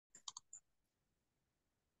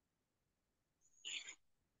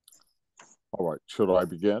All right, should I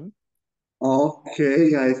begin?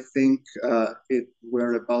 Okay, I think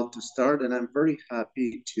we're about to start, and I'm very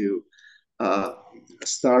happy to uh,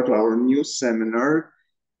 start our new seminar.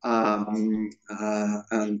 And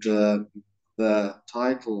the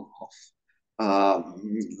title of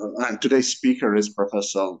and today's speaker is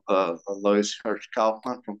Professor Louis Hirsch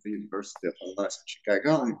Kauffman from the University of Illinois in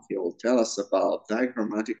Chicago, and he will tell us about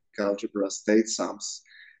diagrammatic algebra, state sums,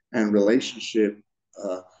 and relationship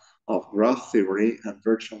uh, of graph theory and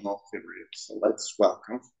virtual null theory. So let's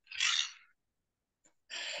welcome.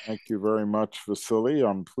 Thank you very much, Vasily.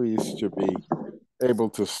 I'm pleased to be able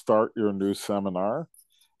to start your new seminar.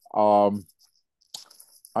 I'm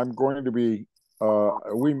going to be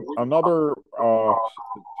another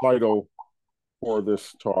title for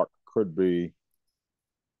this talk could be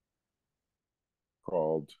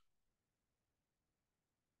called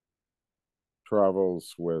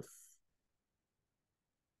Travels with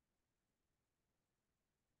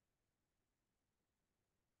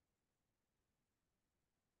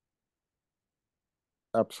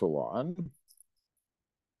Epsilon,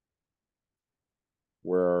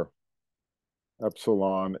 where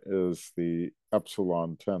epsilon is the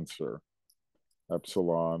epsilon tensor.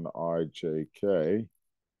 Epsilon ijk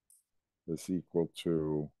is equal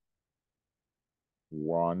to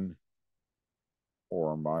 1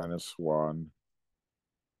 or -1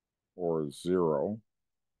 or 0,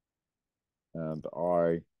 and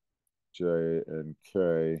I, j, and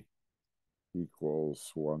k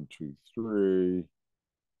equals 1, 2, 3,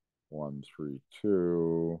 1, 3,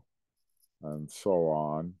 2, and so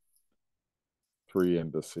on, 3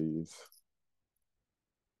 indices.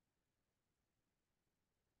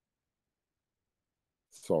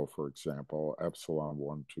 So, for example, epsilon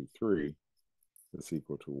 1, 2, 3 is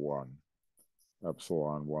equal to 1.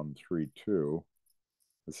 Epsilon 1, 3, 2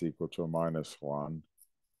 is equal to -1.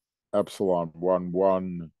 Epsilon 1,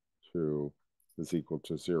 1, 2 is equal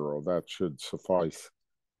to 0. That should suffice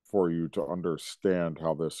for you to understand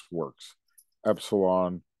how this works.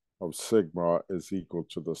 Epsilon of sigma is equal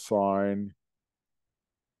to the sign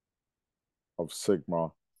of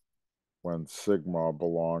sigma when sigma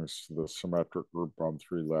belongs to the symmetric group on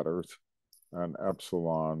 3 letters, and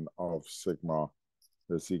epsilon of sigma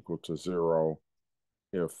is equal to 0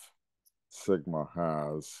 if sigma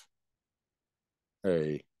has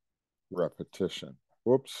a repetition.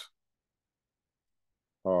 Whoops.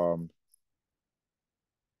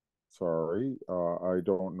 Sorry, I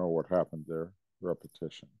don't know what happened there.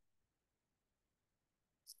 Repetition.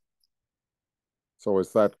 So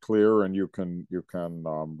is that clear, and you can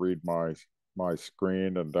read my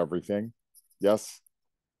screen and everything? Yes.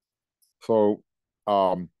 So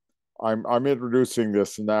I'm introducing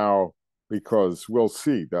this now because we'll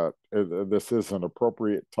see that this is an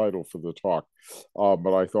appropriate title for the talk,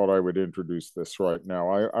 but I thought I would introduce this right now.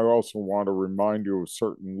 I also want to remind you of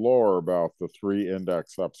certain lore about the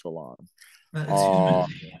 3-index epsilon. Excuse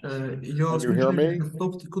me, your Can you hear me?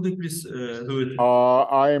 stopped. Could you please do it?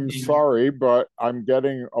 I am sorry, but I'm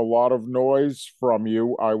getting a lot of noise from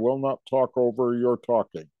you. I will not talk over your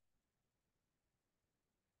talking.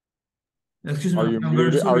 Excuse me, Are you I'm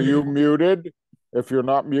very muted? sorry. Are you muted? If you're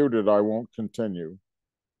not muted, I won't continue.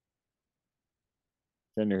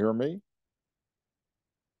 Can you hear me?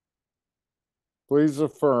 Please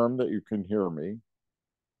affirm that you can hear me.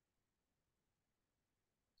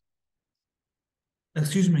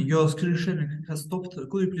 Excuse me, your screen sharing has stopped.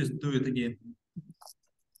 Could you please do it again?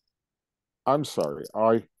 I'm sorry.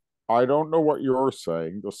 I don't know what you're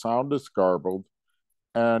saying. The sound is garbled.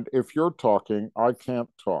 And if you're talking, I can't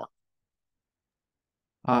talk.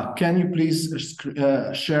 Can you please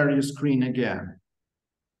share your screen again?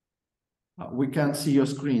 We can't see your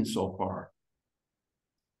screen so far.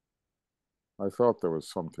 I thought there was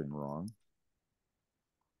something wrong.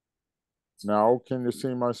 Now, can you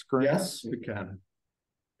see my screen? Yes, we can.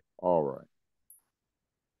 All right.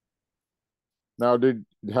 Now,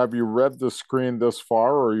 have you read the screen this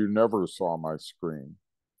far, or you never saw my screen?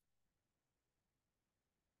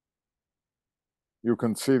 You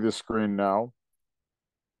can see the screen now.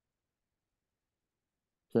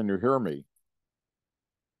 Can you hear me?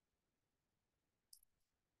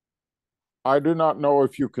 I do not know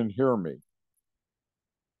if you can hear me.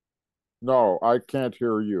 No, I can't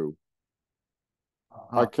hear you.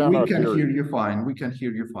 I cannot we can hear you. You fine. We can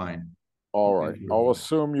hear you fine. All right. I'll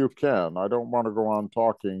assume you can. I don't want to go on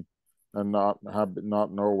talking and not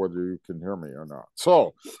know whether you can hear me or not.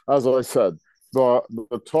 So, as I said,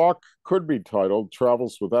 the talk could be titled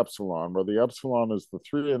Travels with Epsilon, where the epsilon is the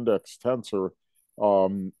 3-index tensor,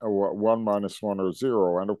 1, -1, or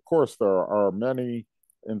 0. And of course, there are many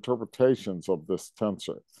interpretations of this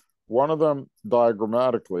tensor. one of them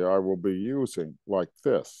diagrammatically I will be using like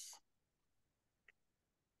this.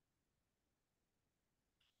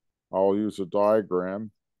 I'll use a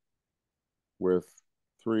diagram with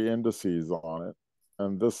 3 indices on it,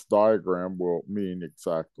 and this diagram will mean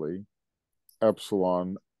exactly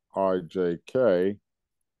epsilon ijk,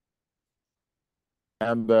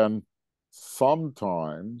 and then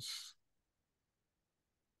sometimes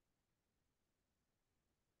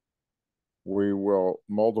we will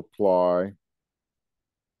multiply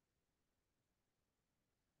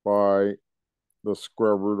by the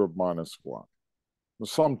square root of -1.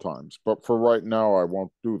 Sometimes, but for right now, I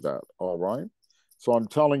won't do that, all right? So I'm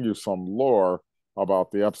telling you some lore about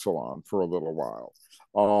the epsilon for a little while.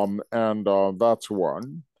 And that's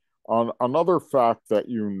one. Another fact that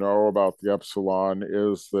you know about the epsilon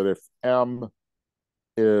is that if M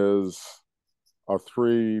is a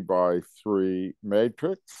 3 by 3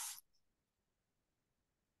 matrix,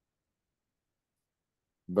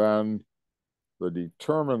 then the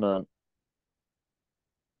determinant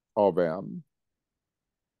of M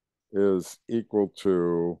is equal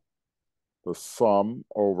to the sum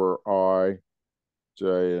over I,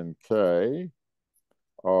 J, and K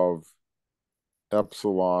of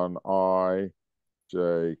epsilon I,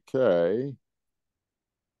 J, K,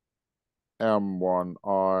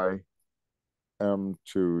 M1I,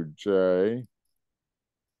 M2J,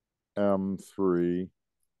 M3K.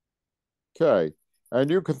 And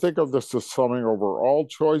you can think of this as summing over all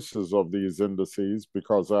choices of these indices,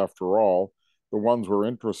 because after all, the ones we're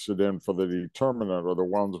interested in for the determinant are the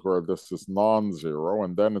ones where this is non-zero,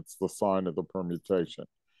 and then it's the sign of the permutation.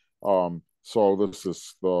 So this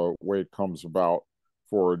is the way it comes about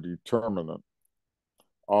for a determinant.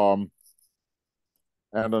 And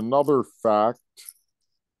another fact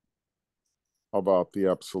about the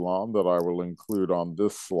epsilon that I will include on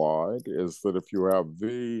this slide is that if you have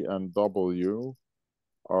V and W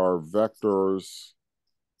are vectors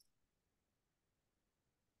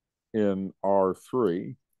in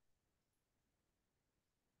R3,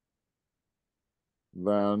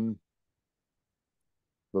 then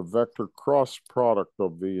the vector cross product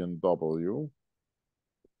of V and W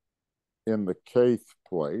in the kth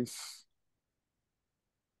place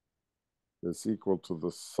is equal to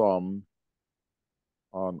the sum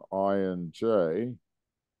on I and J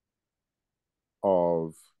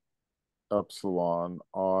of epsilon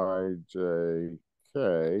I, J,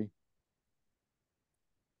 K,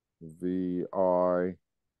 VI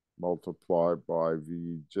multiplied by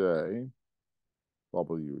VJ,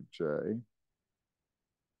 WJ,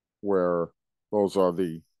 where those are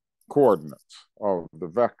the coordinates of the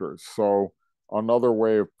vectors. So another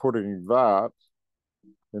way of putting that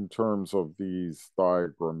in terms of these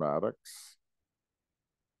diagrammatics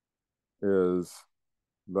is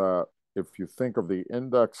that if you think of the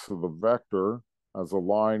index of the vector as a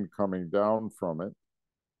line coming down from it,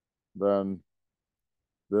 then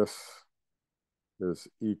this is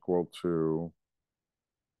equal to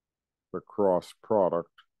the cross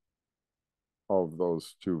product of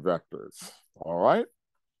those two vectors. All right?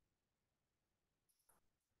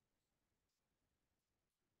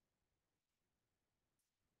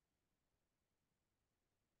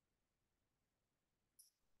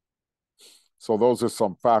 So those are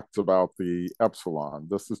some facts about the epsilon.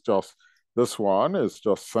 This one is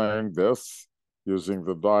just saying this using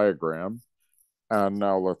the diagram. And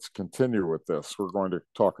now let's continue with this. We're going to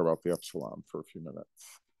talk about the epsilon for a few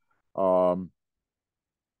minutes.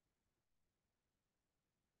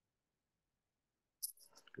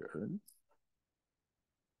 Good.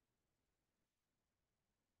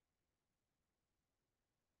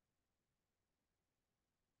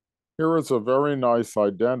 Here is a very nice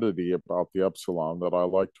identity about the epsilon that I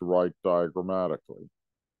like to write diagrammatically.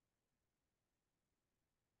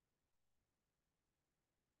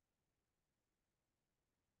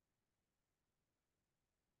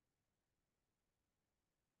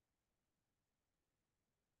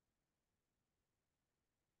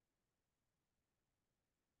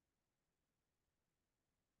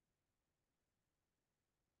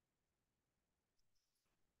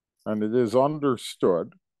 And it is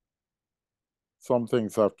understood. Some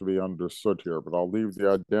things have to be understood here, but I'll leave the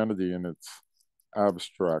identity in its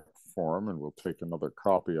abstract form, and we'll take another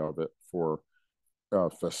copy of it for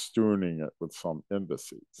festooning it with some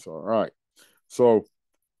indices. All right. So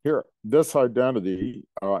here, this identity,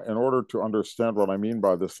 in order to understand what I mean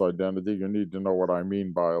by this identity, you need to know what I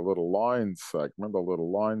mean by a little line segment. A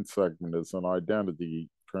little line segment is an identity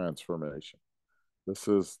transformation. This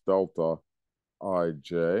is delta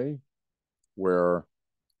ij, where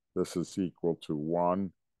this is equal to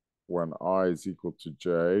 1 when I is equal to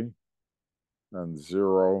j, and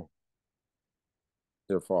 0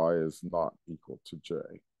 if I is not equal to j.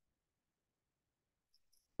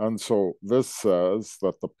 And so this says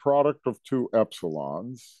that the product of two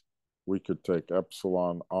epsilons, we could take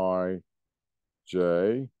epsilon I,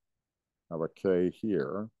 j, have a k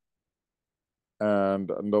here,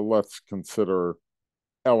 and let's consider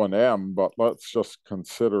L and M, but let's just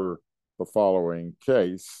consider the following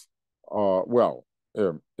case.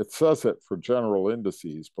 It says it for general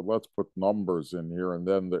indices, but let's put numbers in here, and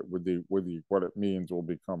then that what it means will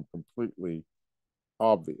become completely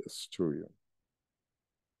obvious to you,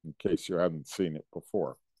 in case you hadn't seen it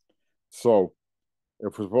before. So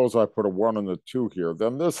if suppose I put a 1 and a 2 here,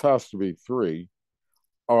 then this has to be 3.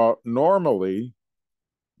 Normally,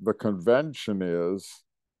 the convention is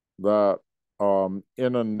that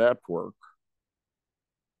in a network,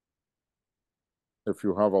 if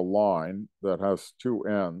you have a line that has two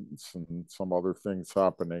ends and some other things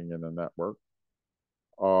happening in a network,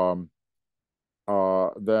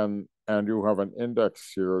 then, and you have an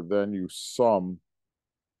index here, then you sum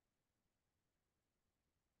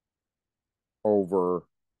over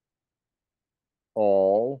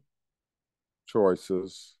all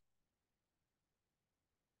choices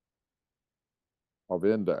of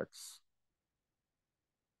index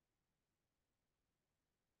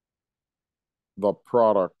the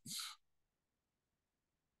products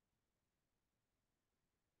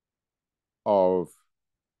of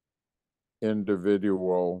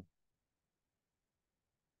individual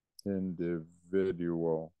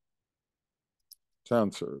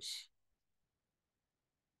tensors.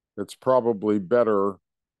 It's probably better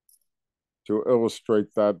to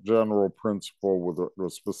illustrate that general principle with a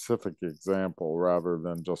specific example rather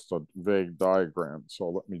than just a vague diagram. So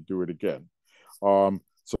let me do it again.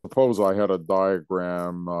 Suppose I had a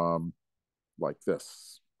diagram like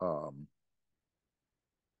this.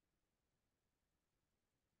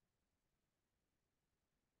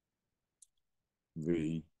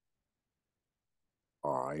 V,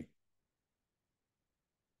 I,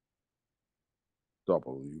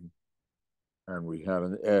 W, and we had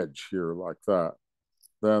an edge here like that.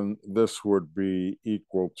 Then this would be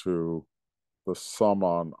equal to the sum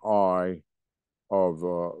on I of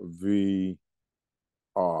V,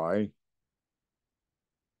 I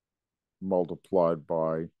multiplied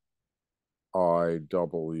by I,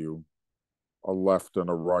 W, a left and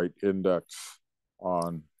a right index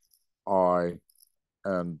on I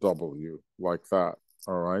and W, like that.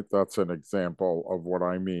 All right, that's an example of what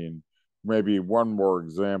I mean. Maybe one more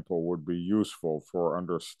example would be useful for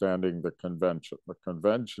understanding the convention. The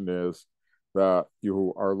convention is that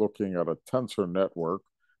you are looking at a tensor network,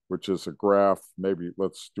 which is a graph. Maybe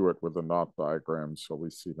let's do it with a knot diagram so we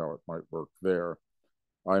see how it might work there.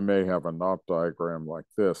 I may have a knot diagram like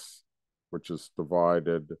this, which is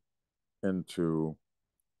divided into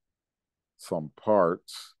some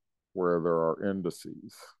parts where there are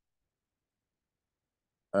indices.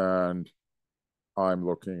 And I'm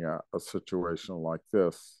looking at a situation like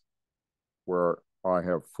this, where I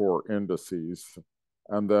have 4 indices,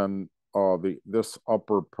 and then this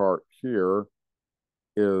upper part here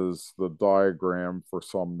is the diagram for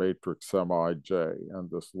some matrix Mij,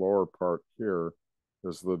 and this lower part here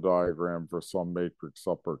is the diagram for some matrix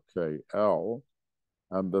upper KL,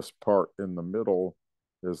 and this part in the middle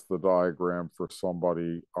is the diagram for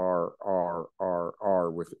somebody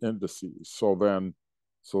R with indices. So then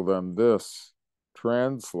this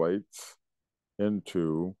translates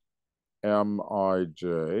into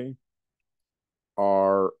Mij,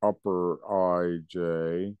 R upper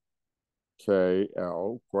Ij,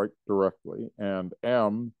 KL quite directly, and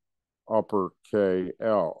M upper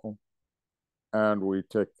KL. And we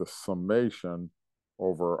take the summation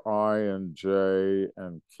over I and J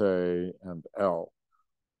and K and L,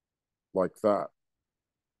 like that.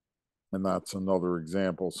 And that's another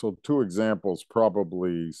example. So 2 examples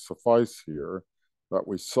probably suffice here, that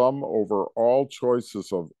we sum over all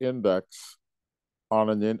choices of index on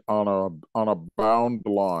a bound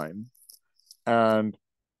line, and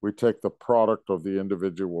we take the product of the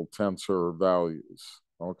individual tensor values,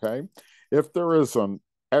 okay? If there is an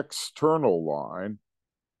external line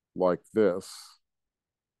like this,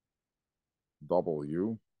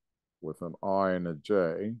 W, with an I and a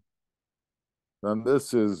J, then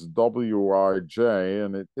this is Wij,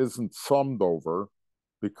 and it isn't summed over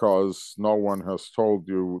because no one has told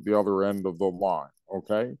you the other end of the line,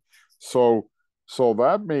 okay? So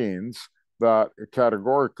that means that,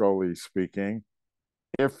 categorically speaking,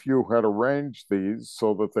 if you had arranged these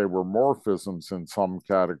so that they were morphisms in some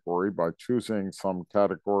category by choosing some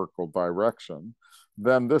categorical direction,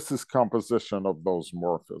 then this is composition of those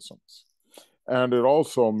morphisms. And it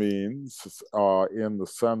also means, in the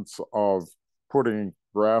sense of putting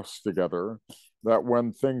graphs together, that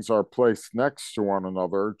when things are placed next to one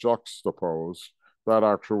another, juxtaposed, that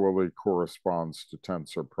actually corresponds to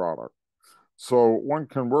tensor product. So one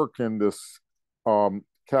can work in this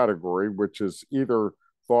category, which is either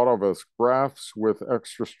thought of as graphs with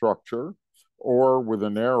extra structure, or with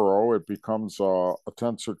an arrow, it becomes a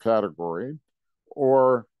tensor category,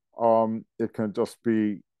 or it can just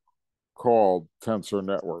be called tensor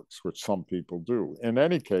networks, which some people do. In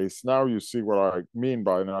any case, now you see what I mean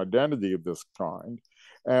by an identity of this kind.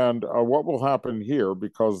 And what will happen here,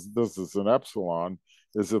 because this is an epsilon,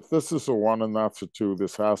 is if this is a 1 and that's a 2,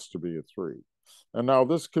 this has to be a 3. And now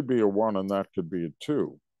this could be a 1 and that could be a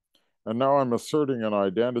 2. And now I'm asserting an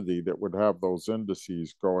identity that would have those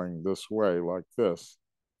indices going this way, like this.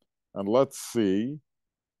 And let's see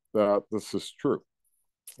that this is true.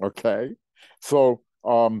 Okay? So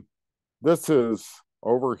this is,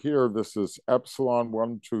 over here, this is epsilon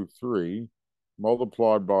 1, 2, 3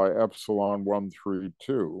 multiplied by epsilon 1, 3,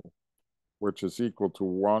 2, which is equal to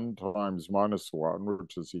 1 times minus 1,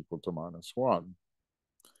 which is equal to minus 1.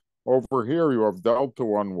 Over here, you have delta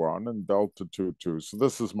 1, 1 and delta 2, 2. So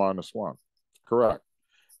this is minus 1. Correct.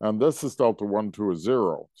 And this is delta 1, 2 is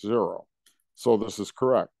 0, 0. So this is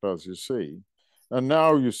correct, as you see. And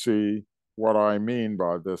now you see what I mean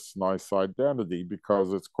by this nice identity,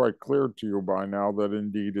 because it's quite clear to you by now that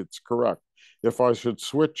indeed it's correct. If I should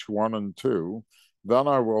switch 1 and 2, then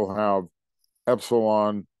I will have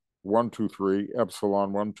epsilon 1, 2, 3,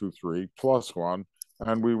 epsilon 1, 2, 3 plus 1,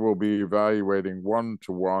 and we will be evaluating 1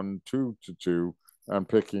 to 1, 2 to 2, and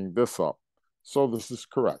picking this up. So this is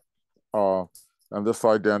correct. And this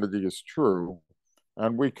identity is true.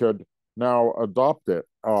 And we could now adopt it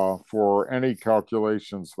for any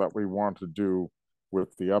calculations that we want to do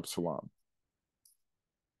with the epsilon.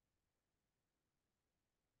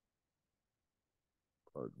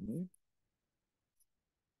 Pardon me.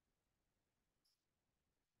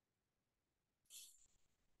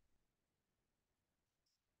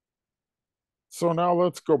 So now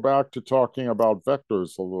let's go back to talking about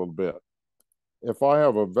vectors a little bit. If I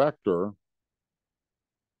have a vector,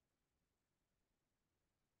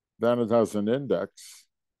 then it has an index.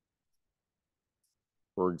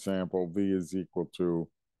 For example, v is equal to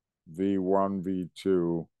v1,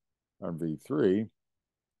 v2, and v3.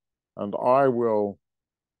 And I will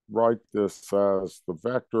write this as the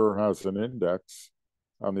vector has an index,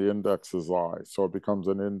 and the index is I. So it becomes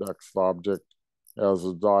an indexed object as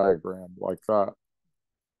a diagram like that.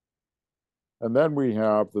 And then we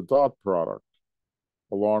have the dot product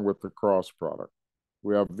along with the cross product.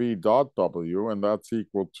 We have v dot w, and that's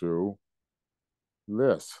equal to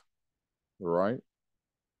this, right?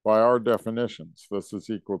 By our definitions, this is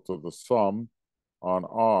equal to the sum on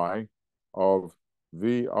I of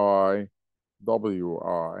vi wi,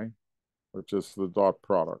 which is the dot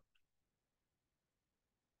product.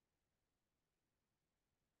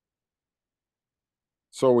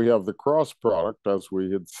 So we have the cross product, as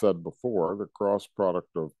we had said before, the cross product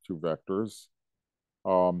of two vectors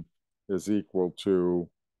is equal to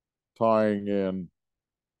tying in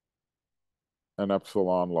an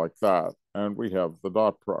epsilon like that. And we have the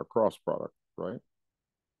cross product, right?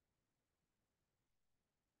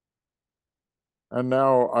 And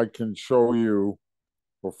now I can show you,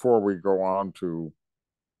 before we go on to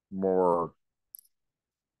more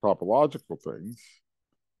topological things,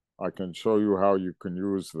 I can show you how you can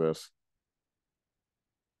use this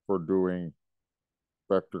for doing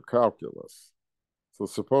vector calculus. So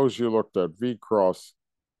suppose you looked at v cross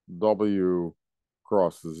w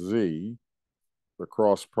cross z, the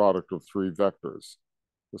cross product of three vectors.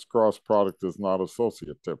 This cross product is not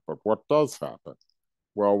associative, but what does happen?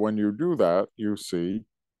 Well, when you do that, you see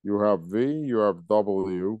you have v, you have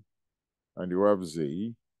w, and you have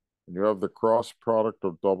z, and you have the cross product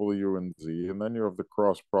of w and z, and then you have the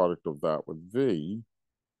cross product of that with v.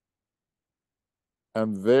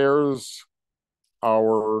 And there's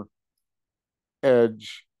our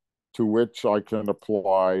edge to which I can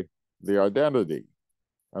apply the identity.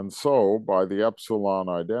 And so by the epsilon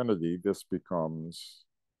identity, this becomes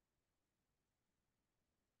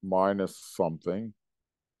minus something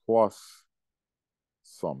plus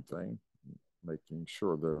something, making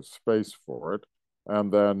sure there's space for it.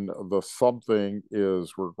 And then the something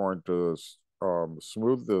is, we're going to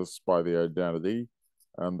smooth this by the identity,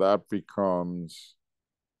 and that becomes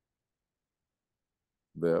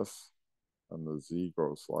this, and the z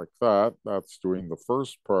goes like that. That's doing the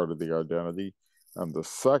first part of the identity, and the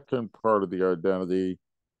second part of the identity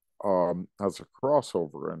has a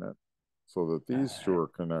crossover in it, so that these two are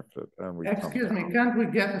connected. And we excuse me, can't we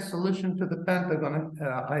get a solution to the pentagon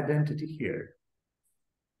identity here?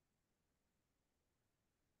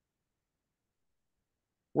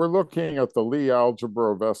 we're looking at the Lie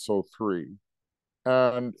algebra of SO3.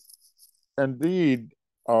 And indeed,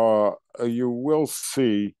 you will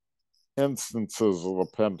see instances of the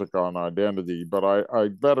pentagon identity, but I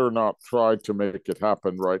better not try to make it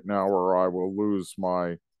happen right now or I will lose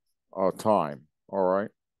my time, all right?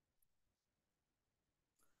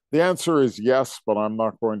 The answer is yes, but I'm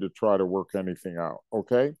not going to try to work anything out,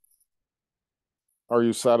 okay? Are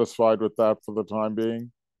you satisfied with that for the time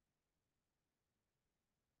being?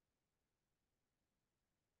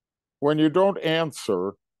 When you don't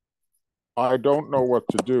answer, I don't know what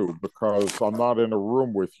to do because I'm not in a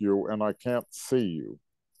room with you and I can't see you.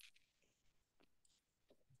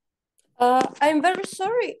 I'm very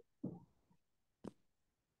sorry.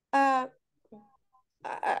 I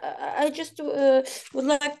just would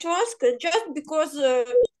like to ask, just because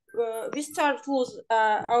we start lose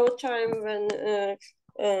our time when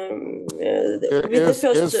with the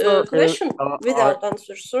first question without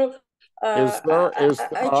answer. So I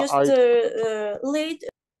just late.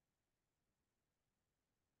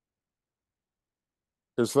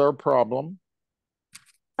 Is there a problem?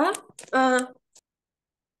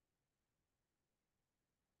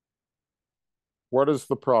 What is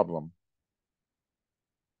the problem?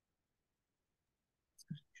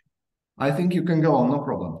 I think you can go on, no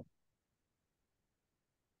problem.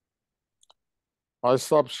 I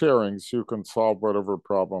stopped sharing so you can solve whatever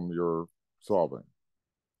problem you're solving.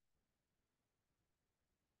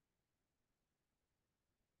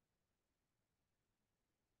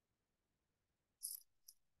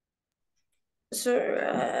 So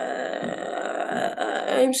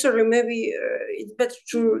I'm sorry. Maybe it's better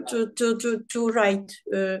to write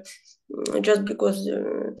just because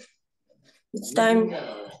it's time.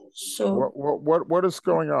 So what is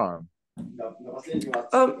going on?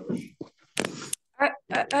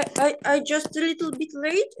 I just a little bit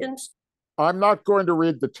late and I'm not going to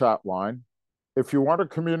read the chat line. If you want to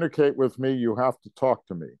communicate with me, you have to talk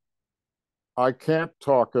to me. I can't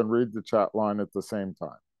talk and read the chat line at the same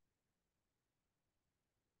time.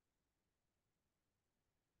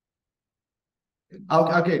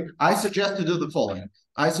 Okay, I suggest to do the following.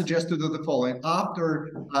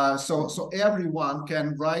 After, so everyone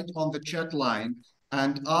can write on the chat line,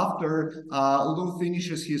 and after Lou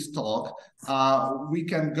finishes his talk, we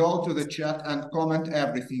can go to the chat and comment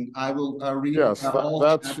everything. I will read. Yes,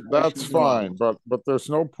 that's fine, but there's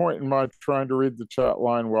no point in my trying to read the chat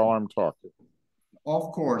line while I'm talking.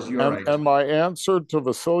 Of course, you're right. And my answer to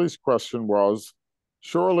Vassiliev's question was,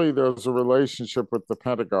 surely there's a relationship with the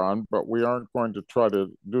Pentagon, but we aren't going to try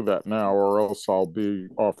to do that now or else I'll be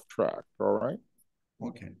off track, all right?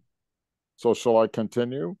 Okay. So shall I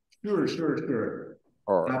continue? Sure.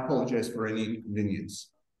 All right. I apologize for any inconvenience.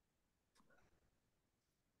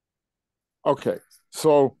 Okay,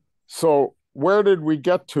 so where did we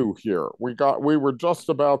get to here? We were just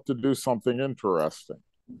about to do something interesting.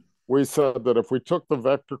 We said that if we took the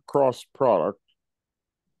vector cross product,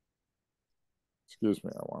 excuse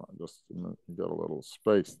me, I want to just get a little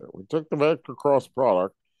space there. We took the vector cross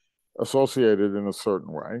product associated in a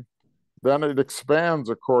certain way, then it expands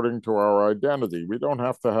according to our identity. We don't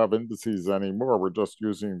have to have indices anymore. We're just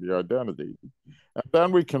using the identity. And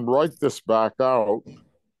then we can write this back out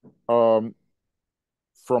from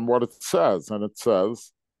what it says. And it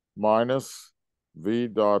says minus v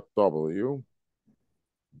dot w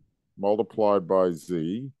multiplied by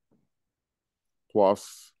z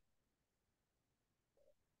plus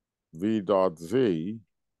v dot z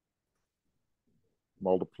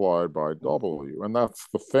multiplied by w. And that's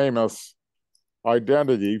the famous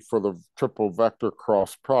identity for the triple vector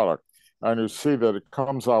cross product. And you see that it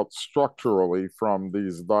comes out structurally from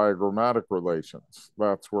these diagrammatic relations.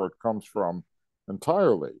 That's where it comes from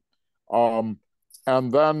entirely. And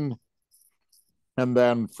then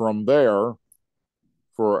from there,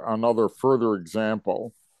 for another further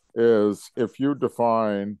example, is if you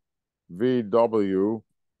define VW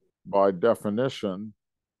by definition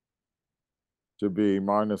to be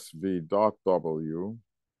minus V dot W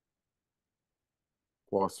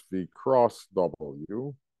plus V cross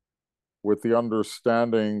W, with the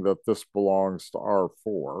understanding that this belongs to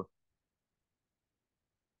R4.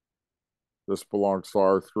 This belongs to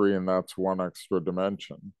R3, and that's one extra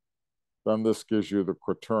dimension. Then this gives you the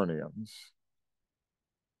quaternions.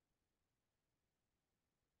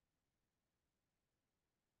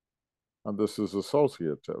 And this is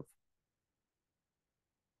associative.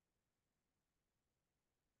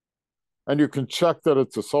 And you can check that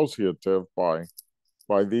it's associative by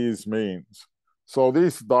these means. So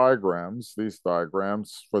these diagrams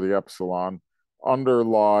for the epsilon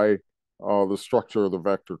underlie the structure of the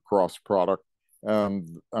vector cross product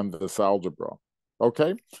and this algebra.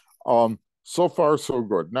 Okay. So far, so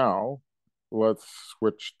good. Now, let's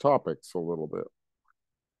switch topics a little bit.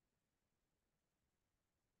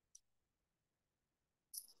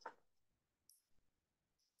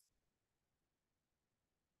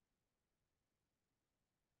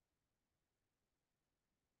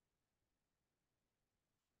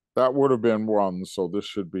 That would have been 1, so this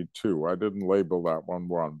should be 2. I didn't label that one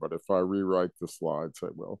 1, but if I rewrite the slides, I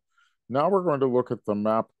will. Now we're going to look at the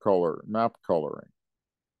map coloring.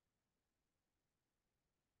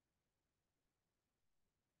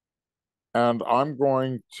 And I'm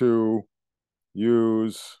going to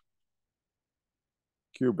use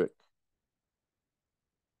cubic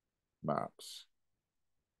maps.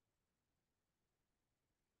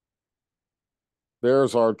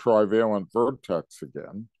 There's our trivalent vertex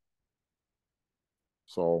again.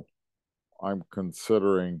 So I'm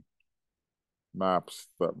considering maps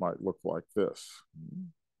that might look like this.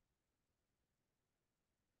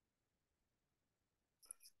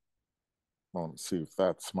 Let's see if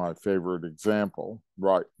that's my favorite example.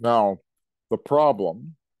 Right, now the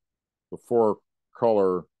problem, the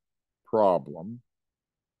 4-color problem,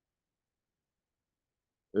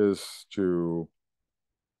 is to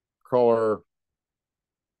color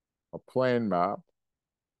a plane map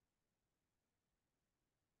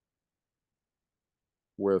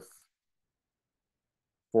with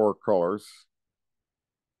 4 colors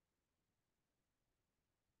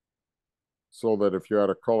so that if you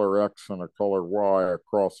had a color X and a color Y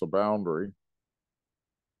across a boundary,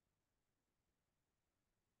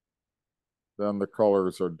 then the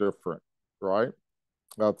colors are different, right?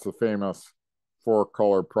 That's the famous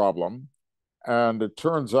 4-color problem. And it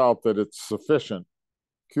turns out that it's sufficient.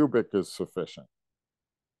 Cubic is sufficient.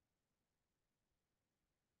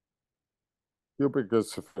 Cubic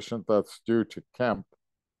is sufficient. That's due to Kemp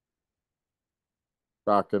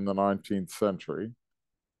back in the 19th century.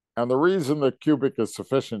 And the reason that cubic is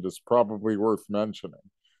sufficient is probably worth mentioning.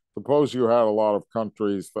 Suppose you had a lot of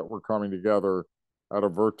countries that were coming together at a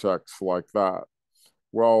vertex like that.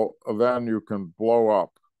 Well, then you can blow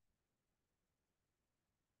up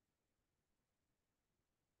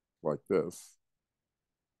like this.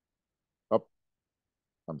 Up.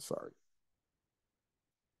 I'm sorry.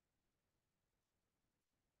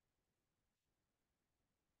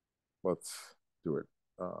 Let's do it.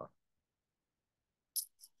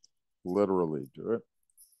 Literally do it.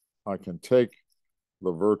 I can take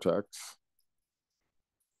the vertex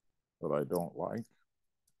that I don't like,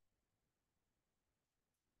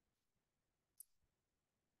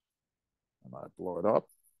 and I blow it up.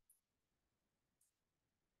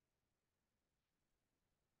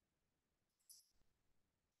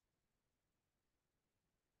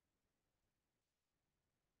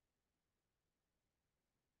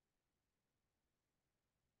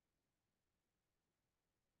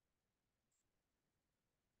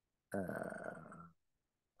 And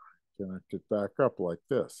connect it back up like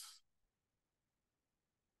this.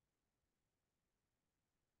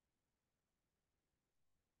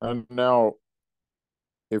 And now,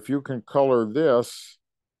 if you can color this,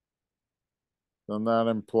 then that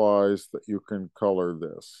implies that you can color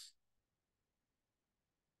this.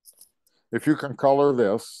 If you can color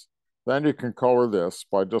this, then you can color this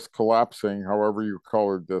by just collapsing however you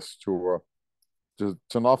colored this to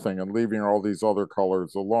nothing and leaving all these other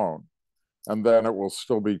colors alone. And then it will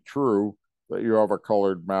still be true that you have a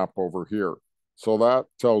colored map over here. So that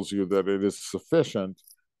tells you that it is sufficient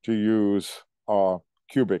to use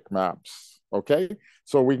cubic maps, okay?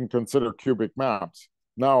 So we can consider cubic maps.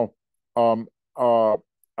 Now,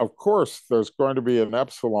 of course, there's going to be an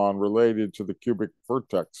epsilon related to the cubic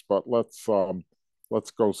vertex, but let's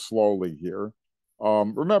go slowly here.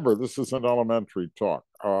 Remember, this is an elementary talk.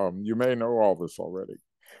 You may know all this already.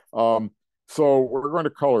 So we're going to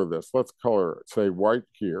color this. Let's color it. Say white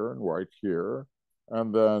here and white here.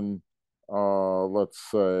 And then let's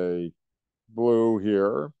say blue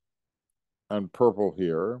here and purple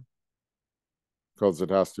here, because it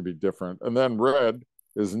has to be different. And then red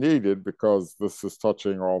is needed because this is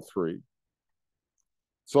touching all 3.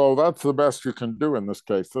 So that's the best you can do in this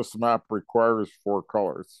case. This map requires 4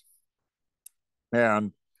 colors.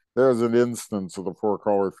 And there's an instance of the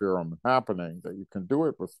 4-color theorem happening that you can do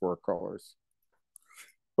it with 4 colors.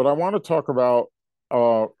 But I want to talk about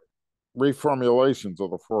reformulations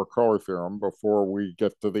of the 4-color theorem before we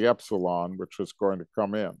get to the epsilon, which is going to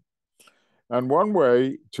come in. And one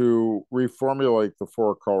way to reformulate the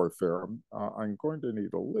 4-color theorem, I'm going to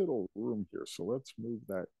need a little room here. So let's move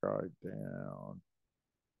that guy down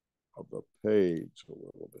of the page a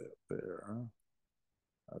little bit there.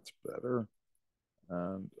 That's better.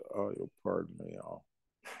 And you'll pardon me, I'll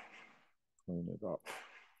clean it up.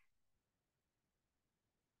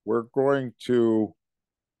 We're going to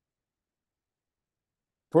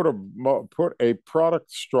put a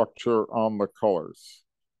product structure on the colors.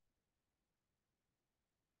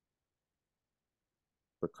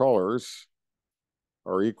 The colors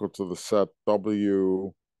are equal to the set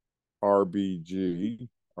W, RBG,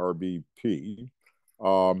 RBP.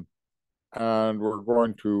 And we're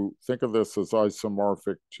going to think of this as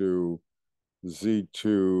isomorphic to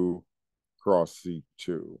Z2 cross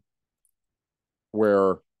Z2,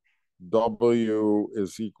 where W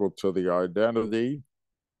is equal to the identity.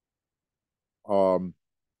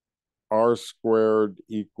 R squared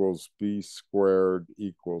equals B squared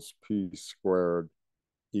equals P squared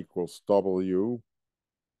equals W.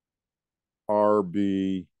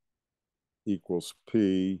 RB equals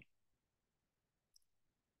P.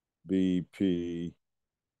 BP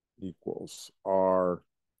equals R.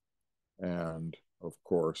 And of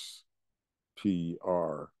course,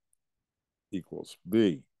 PR equals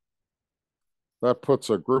B. That puts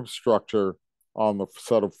a group structure on the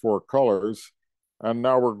set of 4 colors. And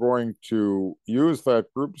now we're going to use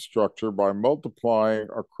that group structure by multiplying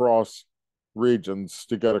across regions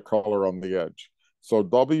to get a color on the edge. So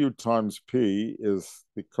W times P is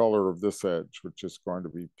the color of this edge, which is going to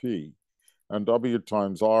be P. And W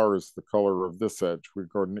times R is the color of this edge we're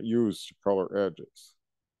going to use to color edges.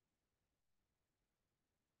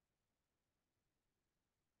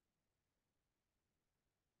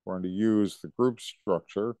 We're going to use the group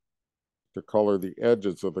structure to color the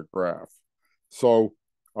edges of the graph. So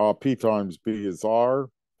P times B is R,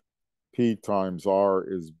 P times R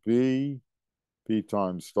is B, P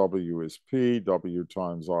times W is P, W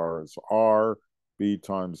times R is R, B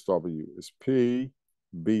times W is P,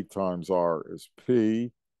 B times R is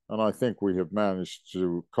P, and I think we have managed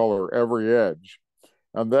to color every edge.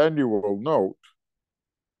 And then you will note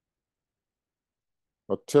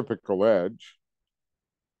a typical edge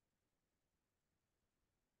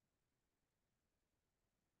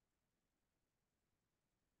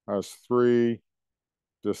has 3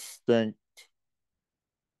 distinct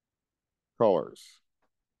colors.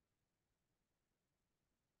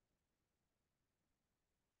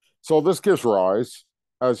 So this gives rise,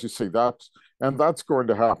 as you see, that's going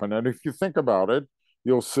to happen. And if you think about it,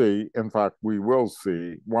 you'll see, in fact, we will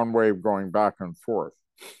see one way of going back and forth,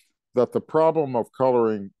 that the problem of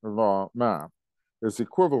coloring the map is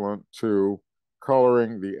equivalent to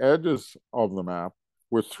coloring the edges of the map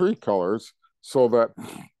with 3 colors so that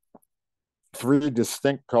 3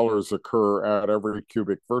 distinct colors occur at every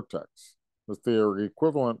cubic vertex. That they are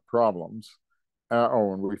equivalent problems.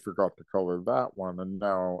 Oh, and we forgot to color that one. And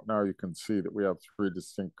now you can see that we have 3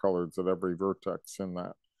 distinct colors at every vertex in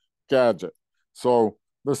that gadget. So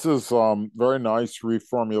this is very nice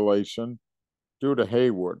reformulation due to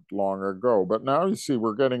Haywood long ago. But now you see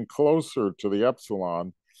we're getting closer to the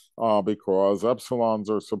epsilon because epsilons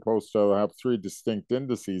are supposed to have 3 distinct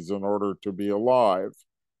indices in order to be alive.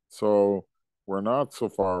 So we're not so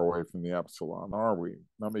far away from the epsilon, are we?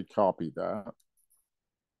 Let me copy that.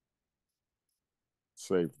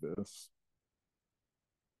 Save this.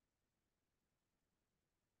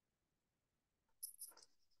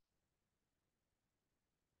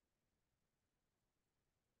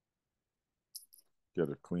 Get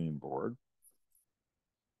a clean board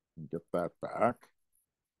and get that back.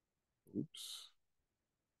 Oops.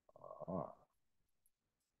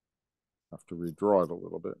 Have to redraw it a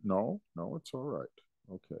little bit. No, it's all right.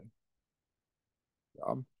 Okay.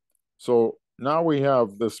 So now we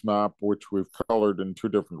have this map, which we've colored in 2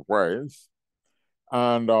 different ways.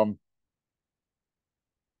 And I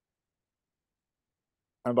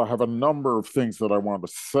have a number of things that I want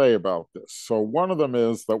to say about this. So one of them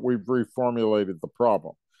is that we've reformulated the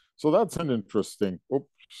problem. So that's an interesting, oops,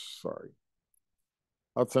 sorry.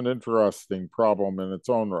 That's an interesting problem in its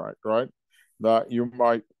own right? That you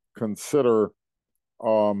might consider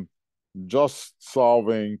just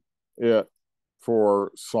solving it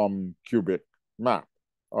for some cubic map.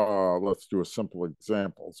 Let's do a simple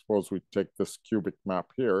example. Suppose we take this cubic map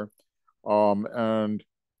here, and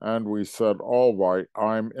we said, all right,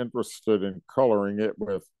 I'm interested in coloring it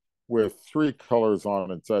with 3 colors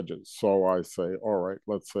on its edges. So I say, all right,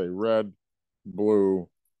 let's say red, blue,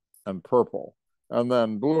 and purple. And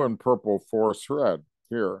then blue and purple force red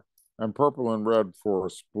here, and purple and red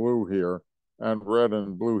force blue here, and red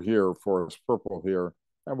and blue here force purple here,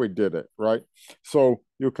 and we did it, right? So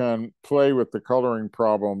you can play with the coloring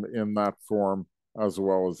problem in that form as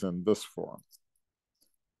well as in this form.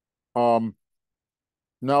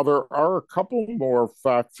 Now, there are a couple more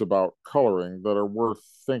facts about coloring that are worth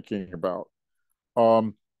thinking about.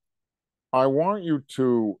 I want you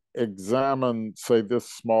to examine, say, this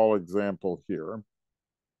small example here.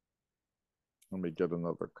 Let me get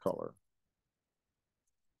another color.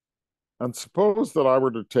 And suppose that I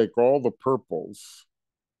were to take all the purples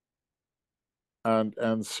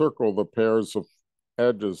and circle the pairs of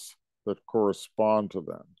edges that correspond to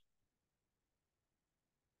them.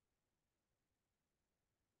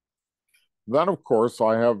 Then, of course,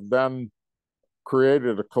 I have then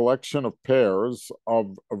created a collection of pairs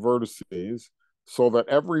of vertices so that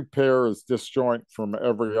every pair is disjoint from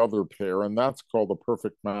every other pair, and that's called a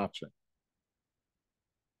perfect matching.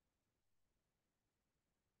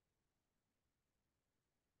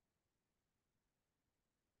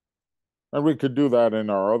 And we could do that in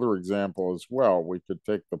our other example as well. We could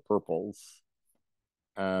take the purples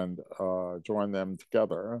and join them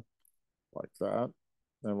together like that.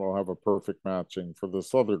 And we'll have a perfect matching for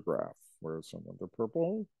this other graph. Where's another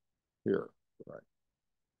purple? Here, right.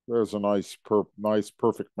 There's a nice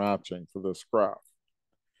perfect matching for this graph.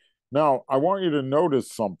 Now, I want you to notice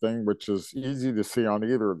something which is easy to see on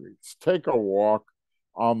either of these. Take a walk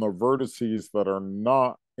on the vertices that are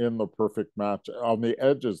not in the perfect match, on the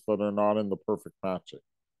edges that are not in the perfect matching.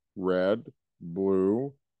 Red,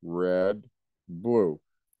 blue, red, blue.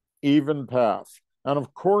 Even path. And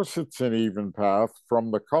of course it's an even path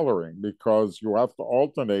from the coloring because you have to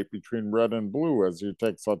alternate between red and blue as you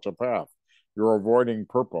take such a path. You're avoiding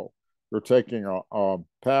purple. You're taking a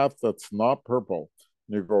path that's not purple.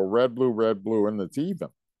 You go red, blue, and it's even.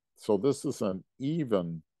 So this is an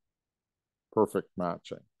even perfect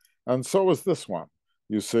matching. And so is this one.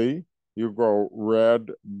 You see, you go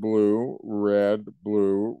red, blue, red,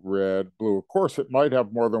 blue, red, blue. Of course, it might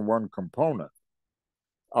have more than one component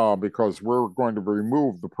because we're going to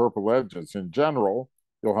remove the purple edges. In general,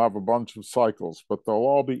 you'll have a bunch of cycles, but they'll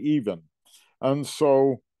all be even. And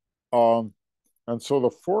so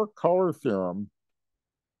the four-color theorem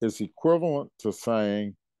is equivalent to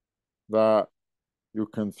saying that you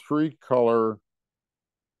can three-color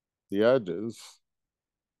the edges,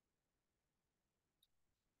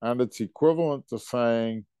 and it's equivalent to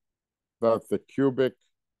saying that the cubic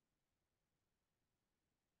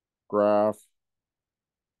graph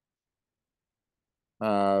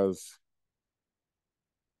has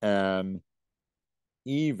an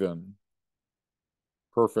even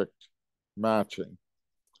perfect matching.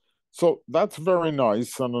 So that's very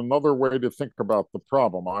nice, and another way to think about the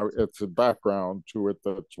problem. It's a background to it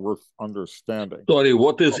that's worth understanding. Sorry,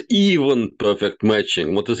 what is even perfect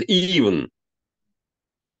matching? What is even?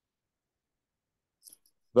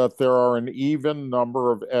 That there are an even number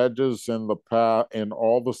of edges in the path in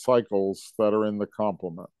all the cycles that are in the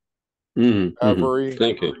complement.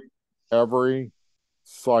 Thank you. Every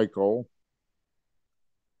cycle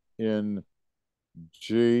in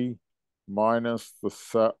G minus the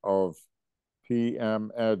set of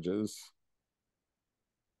PM edges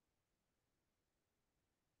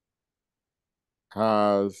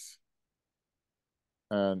has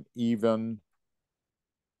an even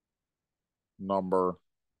number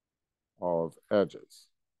of edges.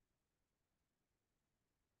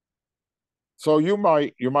 So you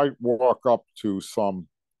might walk up to some,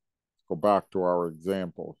 go back to our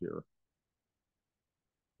example here.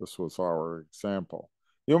 This was our example.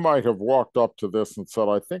 You might have walked up to this and said,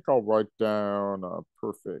 I think I'll write down a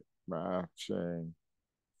perfect matching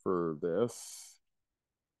for this.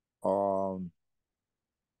 And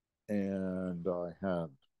I had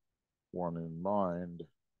one in mind.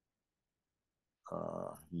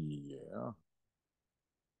 Yeah.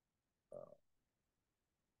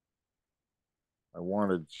 I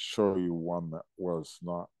wanted to show you one that was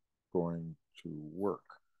not going to work.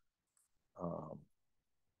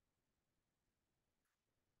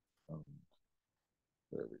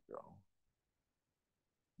 There we go.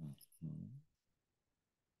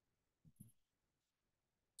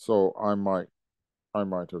 So I might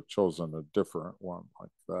have chosen a different one like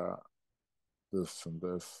that. This and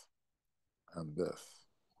this and this.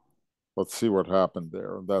 Let's see what happened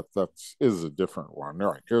there. That is a different one. All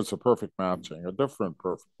right, here's a perfect matching, a different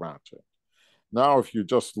perfect matching. Now, if you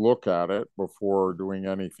just look at it before doing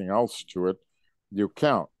anything else to it, you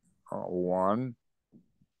count 1,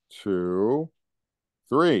 2,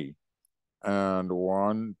 3, and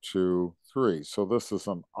 1, 2, 3. So this is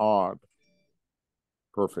an odd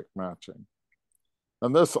perfect matching.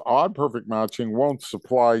 And this odd perfect matching won't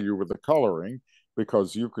supply you with the coloring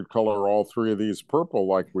because you could color all three of these purple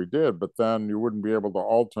like we did, but then you wouldn't be able to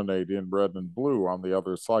alternate in red and blue on the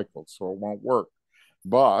other cycles, so it won't work.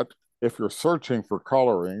 But if you're searching for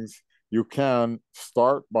colorings, you can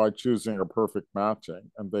start by choosing a perfect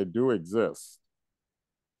matching, and they do exist.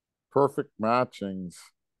 Perfect matchings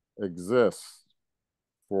exists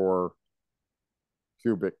for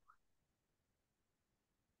cubic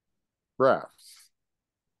graphs.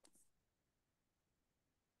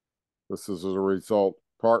 This is a result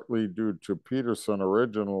partly due to Peterson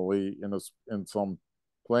originally in some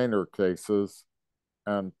planar cases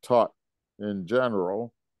and taught in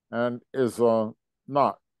general, and is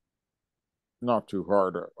not too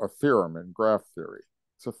hard a theorem in graph theory.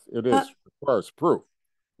 So it requires proof.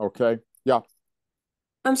 Okay, yeah.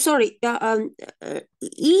 I'm sorry.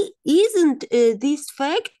 Isn't this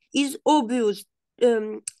fact is obvious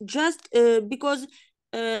just because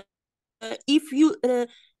if you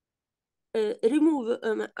remove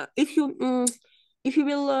if you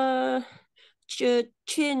will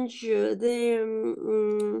change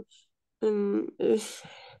the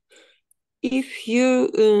if you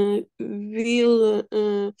will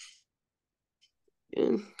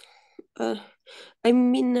I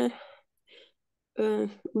mean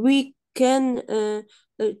we can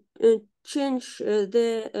change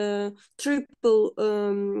the triple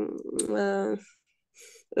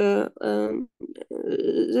the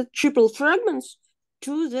triple fragments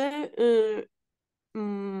to the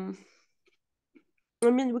I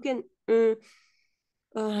mean we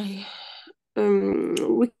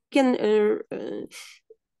can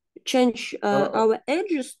change our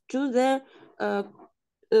edges to the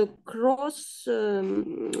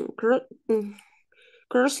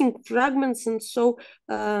crossing fragments, and so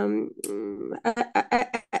I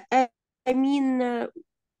mean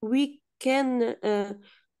we can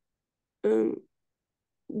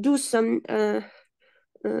do some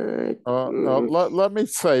let me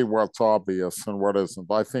say what's obvious and what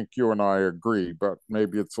isn't. I think you and I agree, but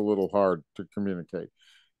maybe it's a little hard to communicate.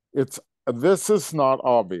 This is not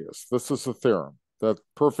obvious. This is a theorem that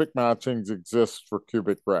perfect matchings exist for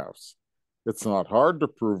cubic graphs. It's not hard to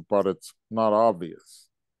prove, but it's not obvious.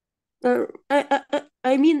 I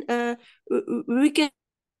mean we can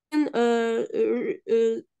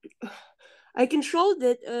I can show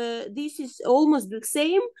that this is almost the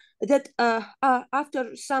same, that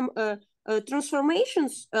after some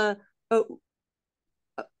transformations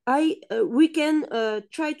we can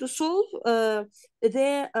try to solve the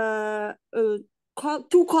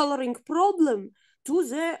two coloring problem to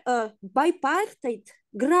the bipartite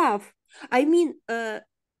graph. I mean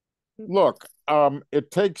look,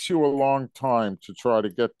 it takes you a long time to try to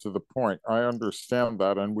get to the point. I understand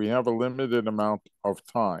that, and we have a limited amount of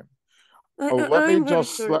time. Let me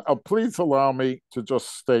just, please allow me to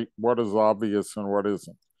just state what is obvious and what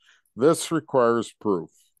isn't. This requires proof.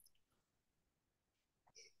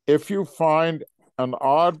 If you find an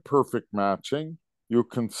odd perfect matching, you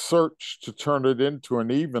can search to turn it into an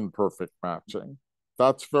even perfect matching.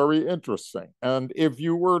 That's very interesting. And if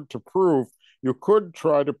you were to prove, you could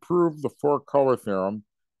try to prove the four-color theorem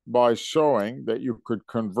by showing that you could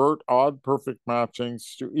convert odd perfect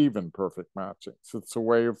matchings to even perfect matchings. It's a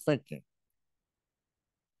way of thinking.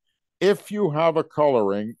 If you have a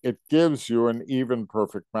coloring, it gives you an even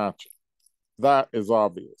perfect matching. That is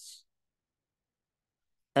obvious.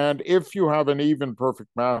 And if you have an even perfect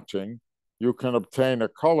matching, you can obtain a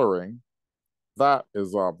coloring. That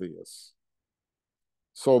is obvious.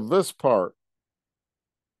 So this part,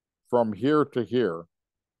 from here to here,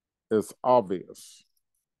 is obvious.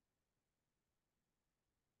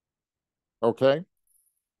 Okay?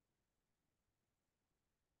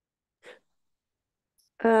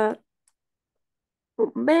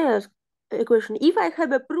 May I ask a question? If I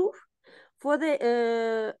have a proof for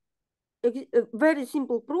the very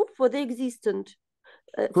simple proof for the existence,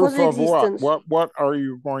 proof of existence. What are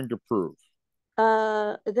you going to prove?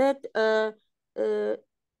 That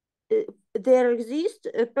there exists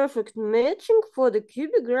a perfect matching for the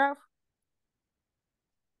cubic graph.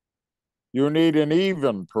 You need an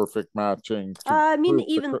even perfect matching. I mean,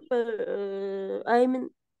 even. I mean.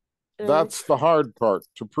 That's the hard part,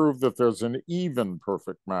 to prove that there's an even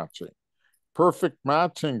perfect matching. Perfect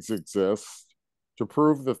matchings exist. To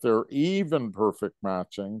prove that they're even perfect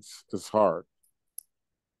matchings is hard.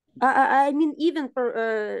 I mean, even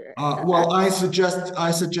per. Well, I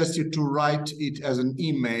suggest you to write it as an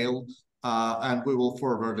email, and we will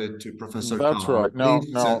forward it to Professor That's Kauffman. right.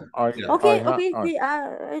 No. Okay.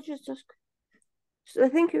 I just ask. So,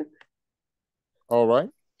 thank you. All right.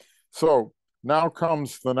 So now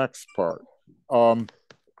comes the next part.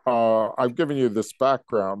 I've given you this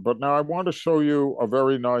background, but now I want to show you a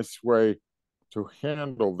very nice way to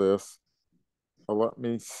handle this. Let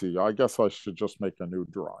me see. I guess I should just make a new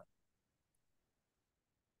drawing.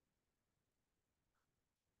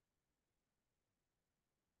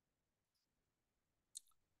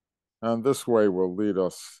 And this way will lead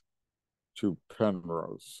us two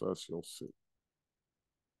Penrose, as you'll see.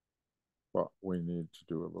 But we need to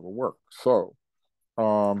do a little work. So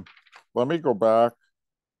let me go back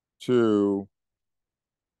to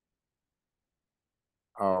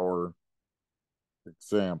our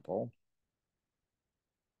example.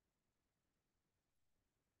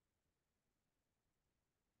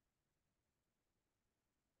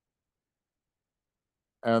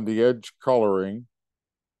 And the edge coloring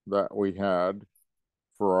that we had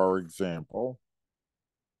for our example,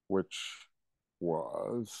 which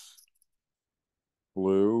was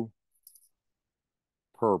blue,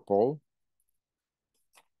 purple,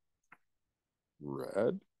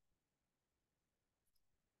 red,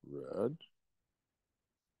 red.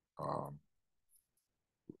 Oh,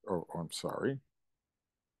 I'm sorry.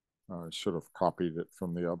 I should have copied it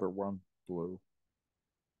from the other one. Blue,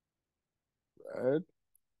 red,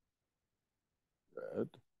 red,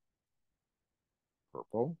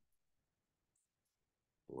 purple,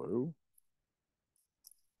 blue,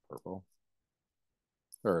 purple.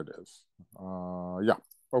 There it is. Yeah,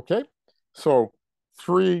 okay. So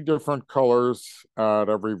 3 different colors at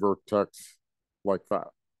every vertex like that.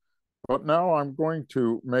 But now I'm going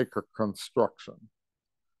to make a construction.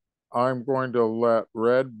 I'm going to let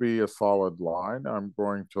red be a solid line. I'm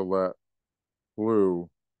going to let blue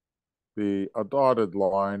be a dotted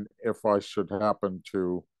line if I should happen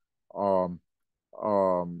to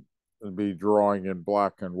be drawing in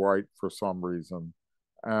black and white for some reason.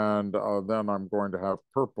 And then I'm going to have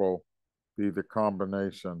purple be the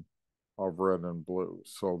combination of red and blue.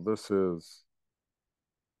 So this is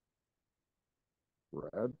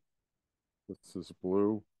red, this is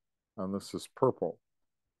blue, and this is purple.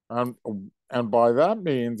 And by that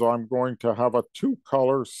means I'm going to have a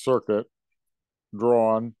 2-color circuit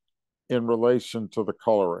drawn in relation to the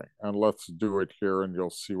coloring. And let's do it here and you'll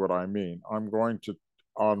see what I mean. I'm going to,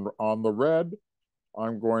 on the red,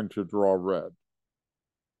 I'm going to draw red.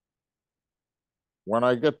 When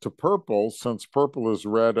I get to purple, since purple is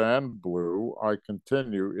red and blue, I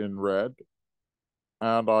continue in red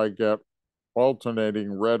and I get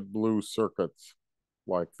alternating red-blue circuits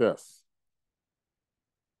like this.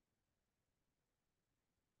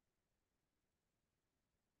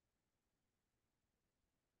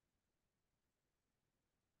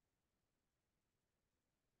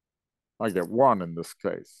 I get 1 in this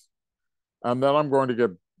case. And then I'm going to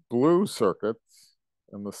get blue circuits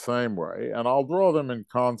in the same way, and I'll draw them in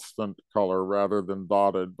constant color rather than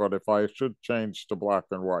dotted, but if I should change to black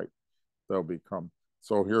and white, they'll become.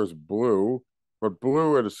 So here's blue, but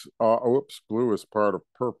blue is, blue is part of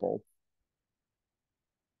purple.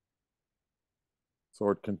 So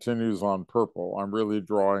it continues on purple. I'm really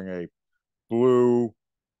drawing a blue,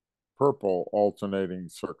 purple alternating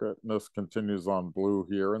circuit, and this continues on blue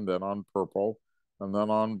here, and then on purple, and then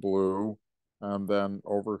on blue, and then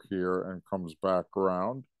over here, and comes back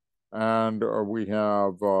around. And we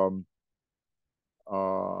have done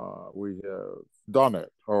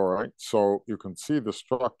it. All right, so you can see the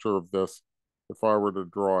structure of this if I were to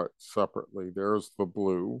draw it separately. There's the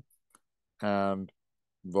blue and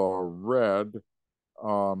the red.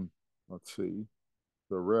 Let's see,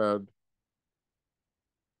 the red.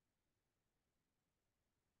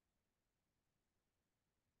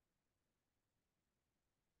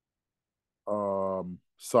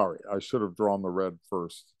 Sorry, I should have drawn the red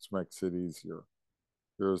first. This makes it easier.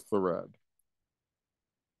 Here's the red.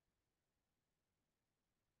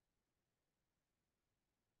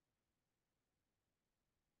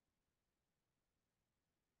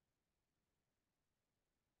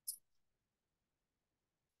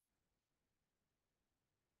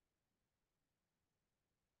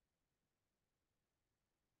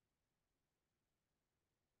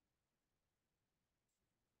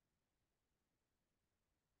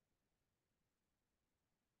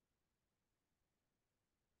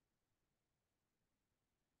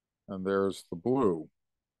 And there's the blue.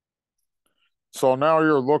 So now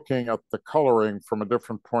you're looking at the coloring from a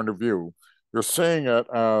different point of view. You're seeing it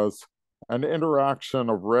as an interaction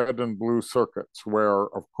of red and blue circuits, where,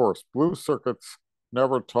 of course, blue circuits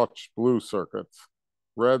never touch blue circuits.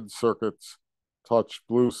 Red circuits touch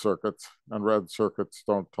blue circuits, and red circuits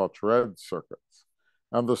don't touch red circuits.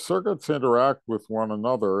 And the circuits interact with one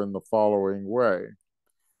another in the following way,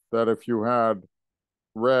 that if you had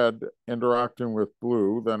red interacting with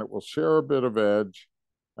blue, then it will share a bit of edge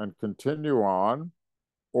and continue on,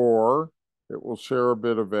 or it will share a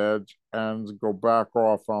bit of edge and go back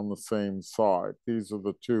off on the same side. These are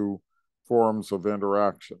the 2 forms of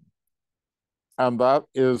interaction. And that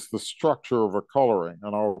is the structure of a coloring,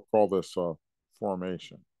 and I'll call this a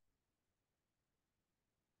formation.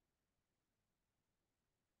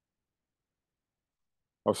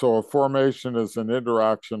 So a formation is an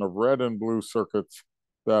interaction of red and blue circuits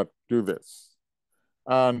that do this.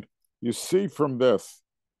 And you see from this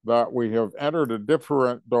that we have entered a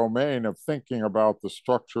different domain of thinking about the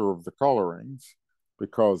structure of the colorings,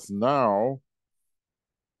 because now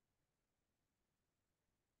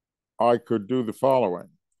I could do the following.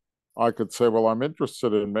 I could say, well, I'm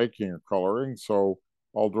interested in making a coloring, so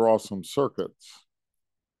I'll draw some circuits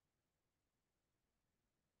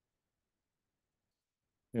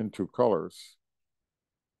into colors.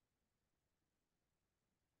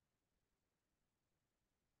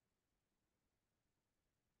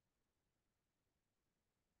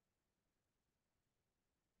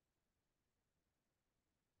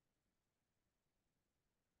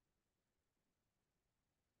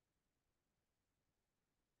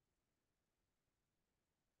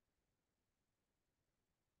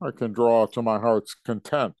 I can draw to my heart's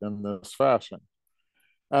content in this fashion.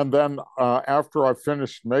 And then after I've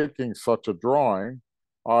finished making such a drawing,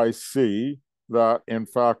 I see that, in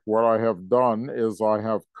fact, what I have done is I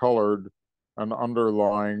have colored an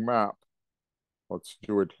underlying map. Let's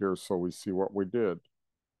do it here so we see what we did.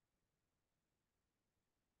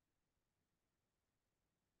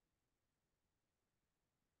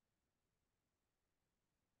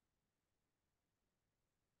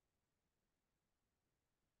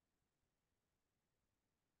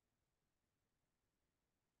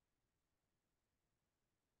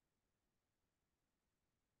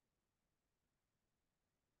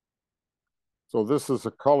 So this is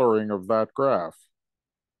a coloring of that graph.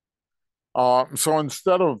 So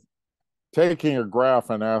instead of taking a graph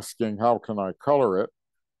and asking, how can I color it?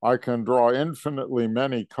 I can draw infinitely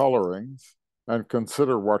many colorings and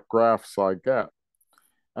consider what graphs I get.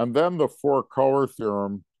 And then the four-color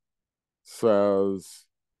theorem says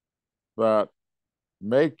that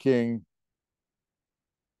making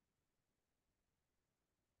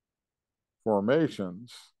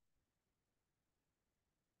formations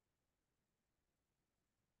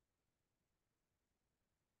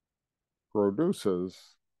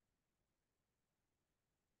produces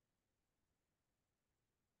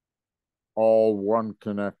all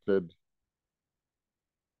one-connected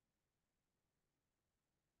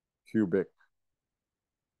cubic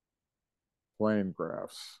plane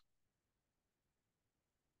graphs.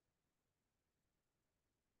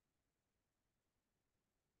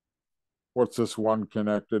 What's this one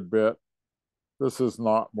connected bit? This is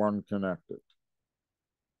not one connected.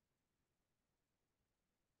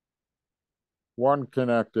 One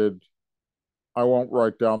connected, I won't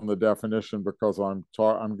write down the definition because I'm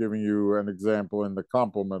giving you an example in the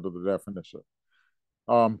complement of the definition.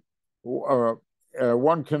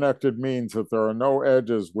 One connected means that there are no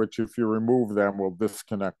edges which, if you remove them, will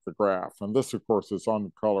disconnect the graph. And this, of course, is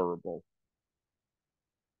uncolorable.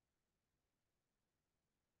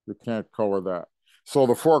 You can't color that. So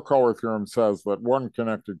the four-color theorem says that one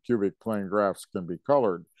connected cubic plane graphs can be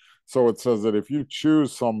colored. So it says that if you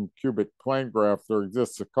choose some cubic plane graph, there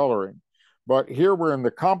exists a coloring. But here we're in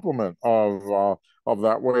the complement of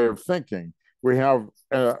that way of thinking. We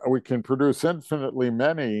can produce infinitely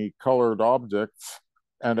many colored objects,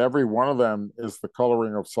 and every one of them is the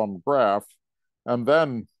coloring of some graph. And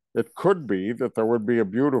then it could be that there would be a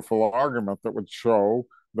beautiful argument that would show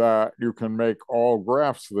that you can make all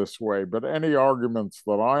graphs this way. But any arguments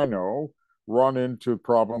that I know run into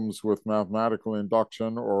problems with mathematical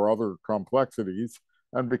induction or other complexities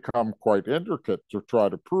and become quite intricate to try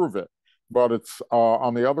to prove it. But it's,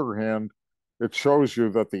 on the other hand, it shows you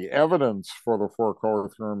that the evidence for the four-color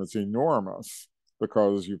theorem is enormous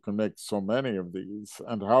because you can make so many of these.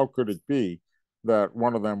 And how could it be that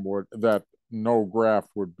one of them that no graph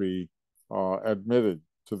would be admitted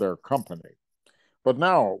to their company? But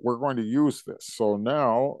now we're going to use this. So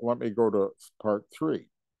now let me go to part 3.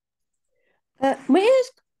 May I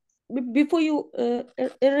ask, before you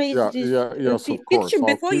erase this yes, of course. picture,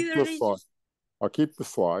 before you erase this? I'll keep the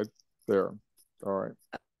slide there. All right.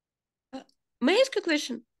 May I ask a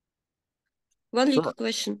question? One little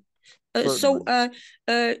question. Is it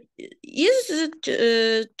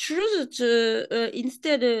true that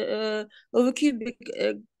instead of cubic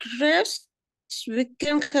graphs, we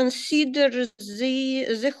can consider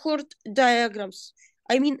the chord diagrams?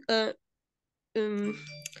 I mean,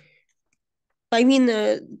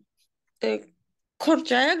 chord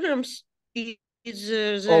diagrams is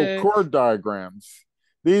the... chord diagrams.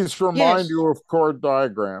 These remind you of chord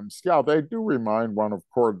diagrams. Yeah, they do remind one of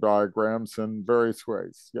chord diagrams in various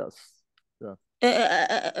ways. Yes. Yeah.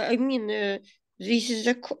 I mean, this is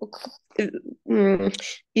a...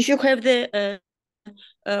 if you have the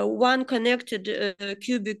one connected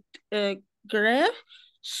cubic graph,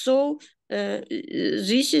 So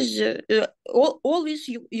this is always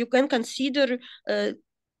you can consider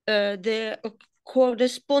the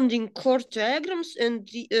corresponding chord diagrams, and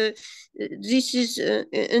this is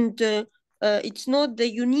and it's not the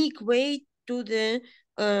unique way to the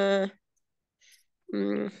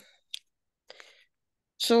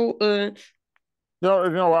so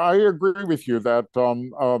no, I agree with you that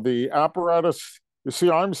the apparatus, you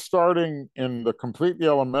see, I'm starting in the completely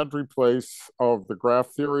elementary place of the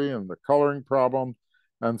graph theory and the coloring problem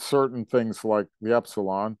and certain things like the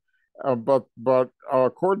epsilon. But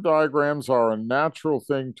chord diagrams are a natural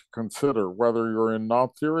thing to consider, whether you're in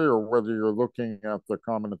knot theory or whether you're looking at the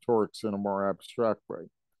combinatorics in a more abstract way.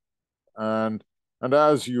 And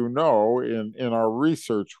as you know, in our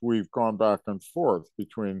research, we've gone back and forth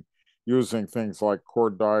between using things like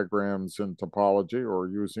chord diagrams in topology or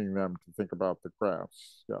using them to think about the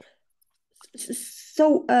graphs. Yeah.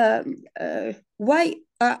 So why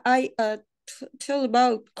I tell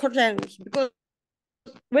about chord diagrams? Because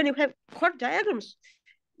when you have chord diagrams,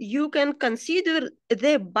 you can consider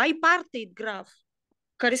the bipartite graph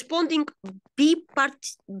corresponding bipartite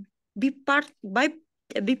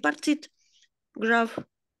graph.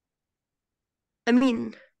 I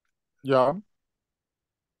mean, yeah.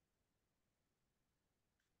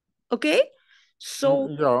 Okay, so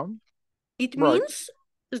yeah, it right. means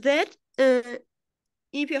that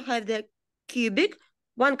if you have the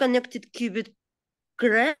one connected cubic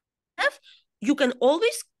graph, you can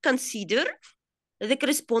always consider the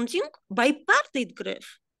corresponding bipartite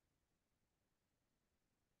graph.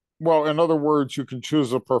 Well, in other words, you can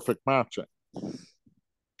choose a perfect matching.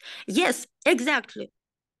 Yes, exactly.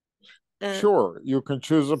 Sure, you can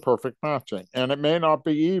choose a perfect matching, and it may not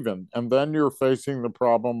be even, and then you're facing the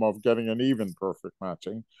problem of getting an even perfect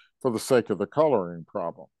matching for the sake of the coloring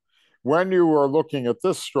problem. When you are looking at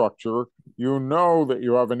this structure, you know that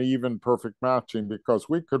you have an even perfect matching because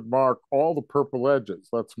we could mark all the purple edges.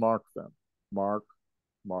 Let's mark them. Mark,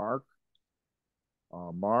 mark,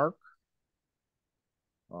 mark.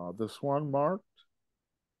 This one marked.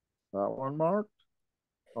 That one marked.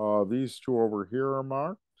 These two over here are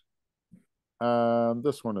marked. And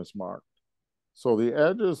this one is marked. So the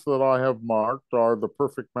edges that I have marked are the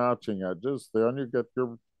perfect matching edges. Then you get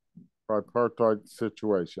your bipartite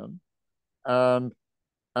situation. And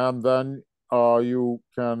then you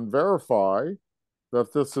can verify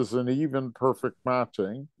that this is an even perfect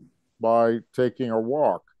matching by taking a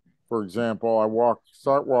walk. For example, I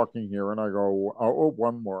start walking here and I go, oh,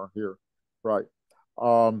 one more here. Right.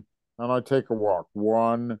 And I take a walk.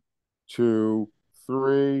 1, 2,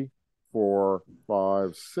 3, 4,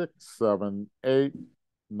 5, 6, 7, 8,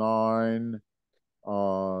 9,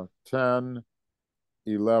 10,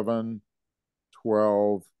 11,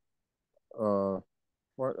 12.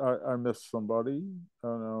 What I missed somebody.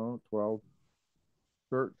 Oh no, 12,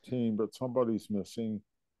 13, but somebody's missing.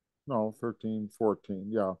 No, 13, 14.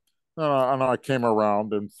 Yeah. And I came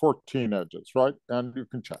around in 14 edges, right? And you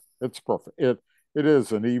can check. It's perfect. It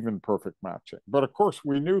is an even perfect matching. But of course,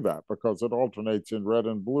 we knew that because it alternates in red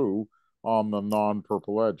and blue on the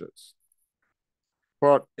non-purple edges.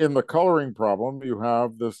 But in the coloring problem, you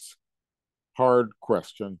have this hard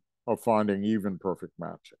question of finding even perfect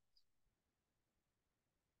matching.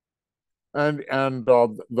 And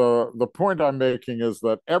the point I'm making is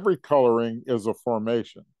that every coloring is a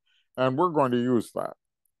formation, and we're going to use that.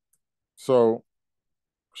 So,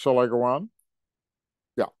 shall I go on?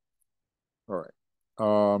 Yeah. All right.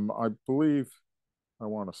 I believe I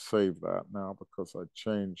want to save that now because I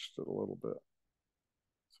changed it a little bit.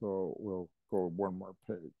 So we'll go one more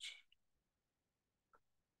page.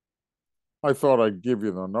 I thought I'd give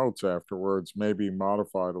you the notes afterwards, maybe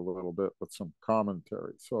modified a little bit with some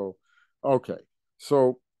commentary. So, okay.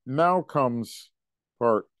 So now comes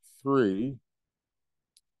part 3,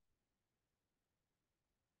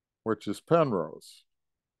 which is Penrose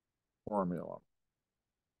formula.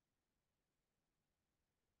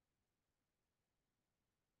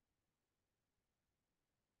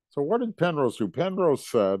 So what did Penrose do? Penrose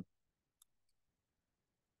said,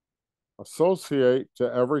 associate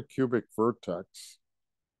to every cubic vertex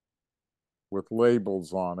with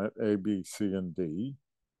labels on it, A, B, C, and D,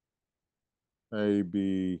 A,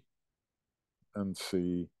 B, and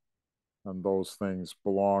C, and those things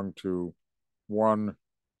belong to 1,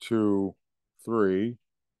 2, 3,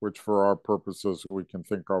 which for our purposes we can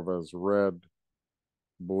think of as red,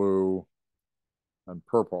 blue, and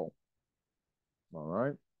purple. All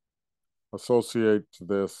right. Associate to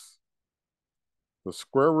this the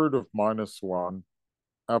square root of -1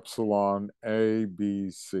 epsilon A, B,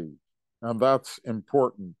 C. And that's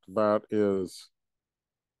important. That is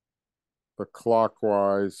the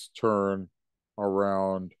clockwise turn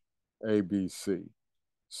around ABC.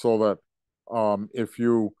 So that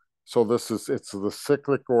it's the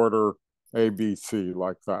cyclic order ABC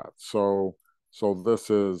like that. So this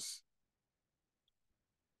is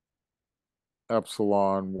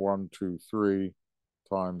epsilon 1, 2, 3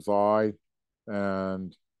 times I,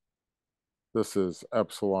 and this is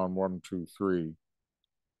epsilon 1, 2, 3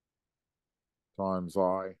 times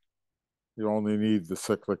I. You only need the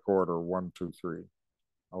cyclic order 1, 2, 3.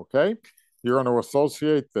 Okay? You're going to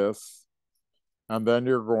associate this, and then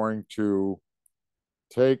you're going to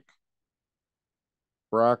take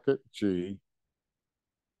bracket G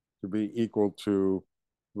to be equal to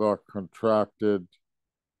the contracted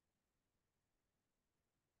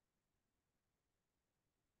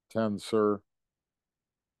tensor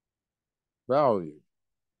value.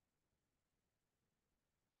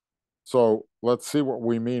 So let's see what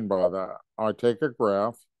we mean by that. I take a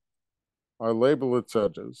graph, I label its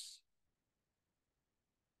edges,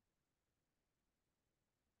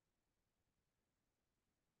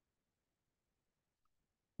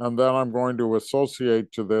 and then I'm going to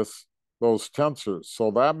associate to this those tensors.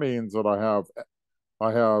 So that means that I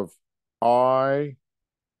have I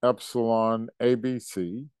epsilon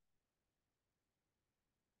ABC,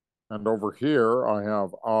 and over here I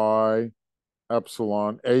have I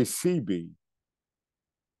epsilon ACB,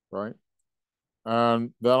 right?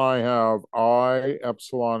 And then I have I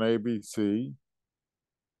epsilon ABC,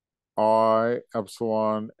 I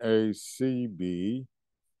epsilon ACB,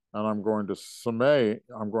 and I'm going to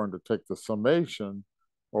take the summation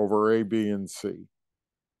over A, B, and C.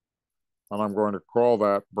 And I'm going to call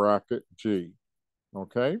that bracket G,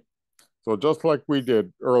 okay? So just like we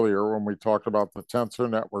did earlier when we talked about the tensor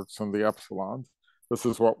networks and the epsilons, this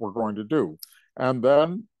is what we're going to do. And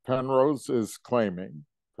then Penrose is claiming,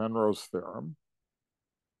 Penrose theorem,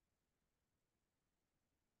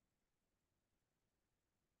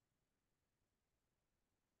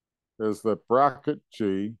 is that bracket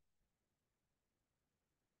G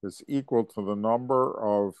is equal to the number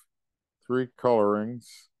of 3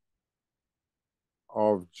 colorings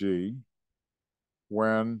of G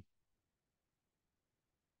when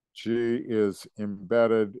G is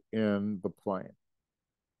embedded in the plane.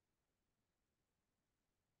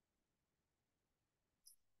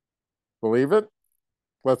 Believe it?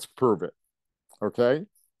 Let's prove it, okay?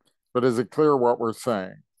 But is it clear what we're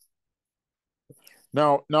saying?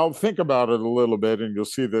 Now think about it a little bit and you'll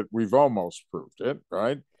see that we've almost proved it,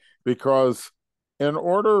 right? Because in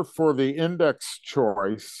order for the index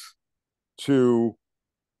choice to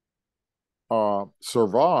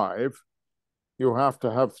survive, you have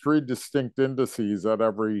to have 3 distinct indices at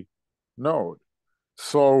every node.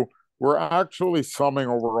 So we're actually summing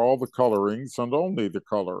over all the colorings and only the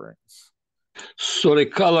colorings. Sorry,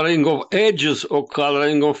 coloring of edges or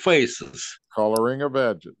coloring of faces? Coloring of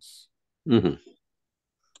edges. Mm-hmm.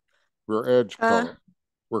 We're edge coloring.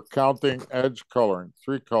 We're counting edge coloring,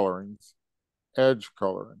 3 colorings, edge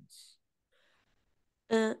colorings.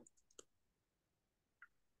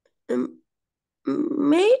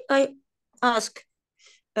 May I ask,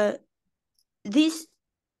 this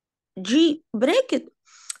G bracket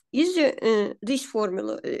is this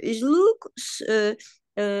formula is looks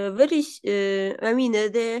very I mean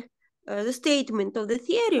the statement of the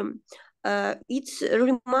theorem it's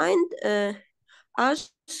remind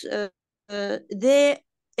us the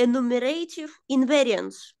enumerative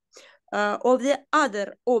invariance of the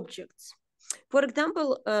other objects. For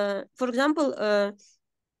example,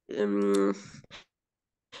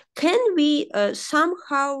 can we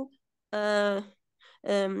somehow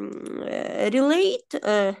relate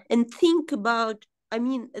and think about? I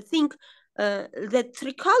mean, think that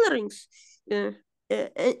 3 colorings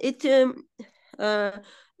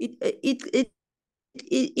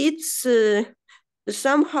it's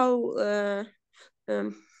somehow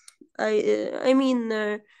I mean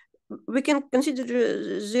we can consider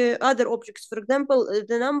the other objects. For example,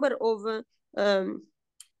 the number of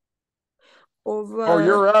oh,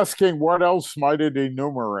 you're asking what else might it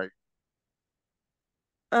enumerate?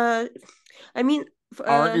 I mean,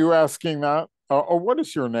 aren't you asking that? Oh, what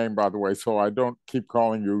is your name, by the way, so I don't keep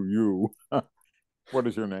calling you? What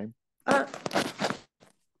is your name?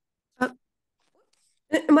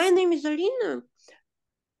 My name is Irina.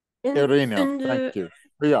 Irina, thank you.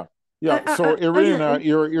 Yeah. So Irina,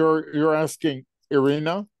 you're asking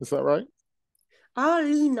Irina, is that right?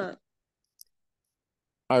 Irina.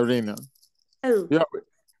 Irina. Oh.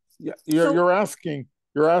 Yeah. You're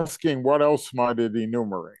asking what else might it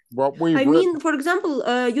enumerate? What we mean, for example,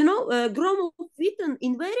 Gromov-Witten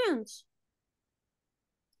invariants.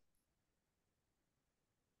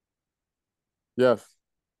 Yes.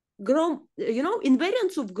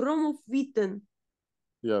 Invariants of Gromov-Witten.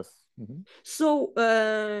 Yes. Mm-hmm. So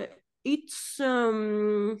it's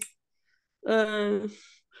one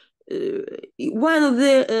of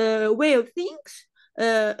the way of things,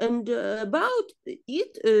 and about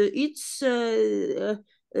it,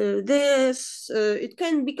 it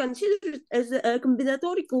can be considered as a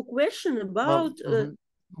combinatorical question about.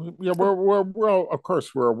 Yeah, well, of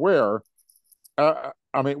course, we're aware. I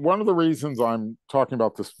mean, one of the reasons I'm talking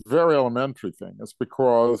about this very elementary thing is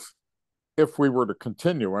because if we were to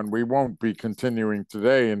continue, and we won't be continuing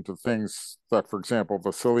today into things that, for example,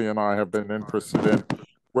 Vassiliev and I have been interested in,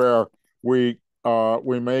 where we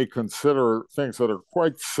may consider things that are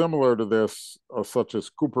quite similar to this, such as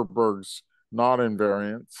Cooperberg's not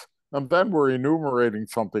invariants, and then we're enumerating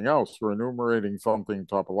something else. We're enumerating something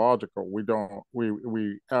topological. We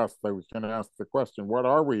can ask the question, what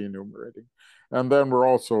are we enumerating? And then we're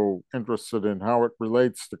also interested in how it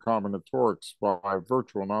relates to combinatorics by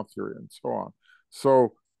virtual knot theory and so on.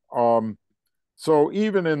 So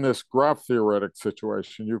even in this graph theoretic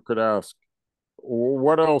situation, you could ask,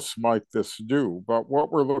 what else might this do? But what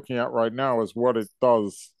we're looking at right now is what it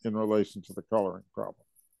does in relation to the coloring problem.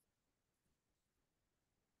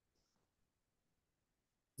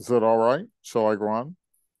 Is that all right? Shall I go on?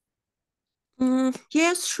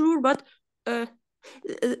 Yes, sure, but the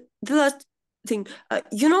last thing,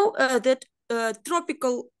 that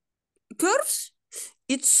tropical curves,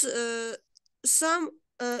 it's it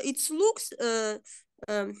looks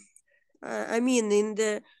I mean in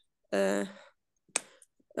the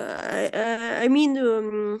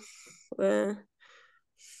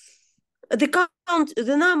the count,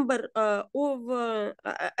 the number of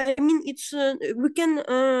I mean it's we can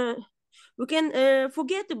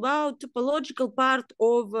forget about topological part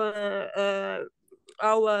of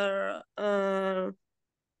our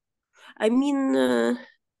I mean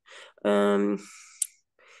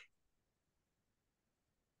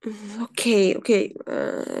okay,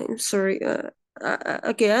 I'm sorry.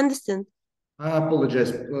 Okay, I understand. I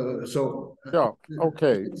apologize. Yeah.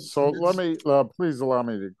 Okay. So let me please allow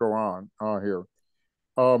me to go on here.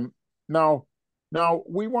 Now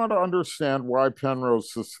we want to understand why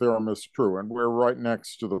Penrose's theorem is true, and we're right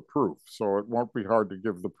next to the proof, so it won't be hard to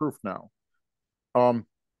give the proof now.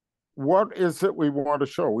 What is it we want to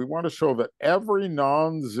show? We want to show that every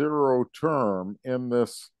non-zero term in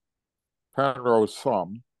this Penrose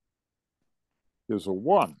sum is a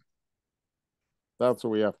 1. That's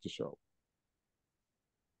what we have to show.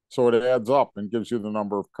 So it adds up and gives you the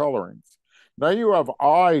number of colorings. Now you have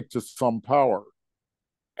I to some power.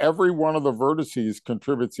 Every one of the vertices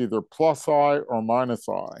contributes either plus I or minus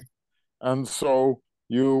I. And so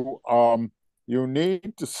you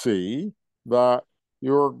need to see that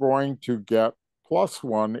you're going to get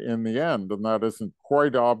 +1 in the end, and that isn't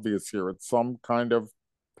quite obvious here. It's some kind of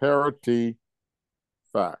parity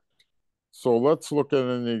fact. So let's look at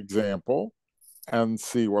an example and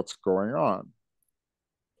see what's going on.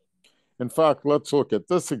 In fact, let's look at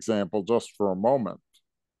this example just for a moment.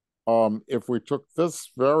 If we took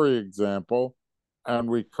this very example and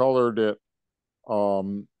we colored it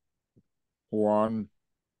 1,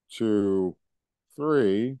 2,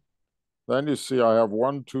 3, then you see I have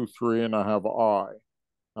 1, 2, 3, and I have I.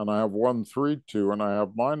 And I have 1, 3, 2, and I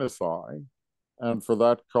have minus I. And for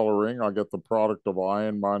that coloring, I get the product of I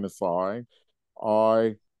and minus I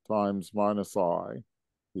times minus I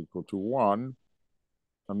equal to 1.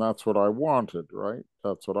 And that's what I wanted, right?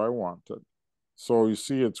 That's what I wanted. So you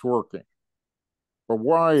see it's working. But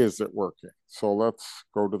why is it working? So let's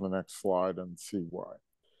go to the next slide and see why.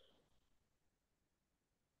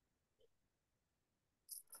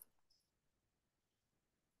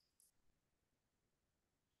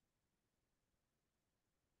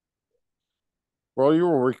 Well, you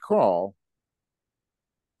will recall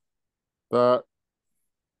that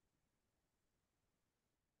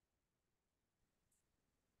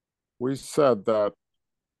we said that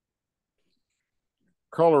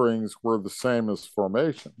colorings were the same as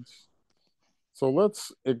formations. So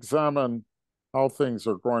let's examine how things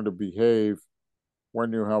are going to behave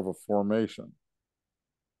when you have a formation.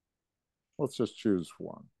 Let's just choose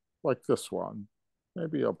one, like this one.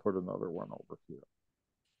 Maybe I'll put another one over here.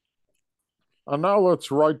 And now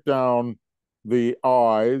let's write down the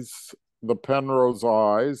I's, the Penrose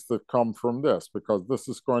I's that come from this, because this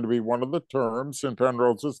is going to be one of the terms in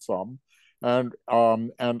Penrose's sum. And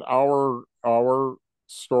our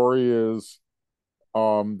story is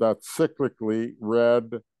that cyclically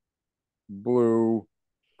red, blue,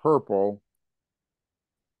 purple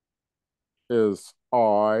is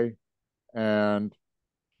I, and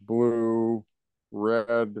blue,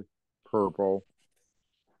 red, purple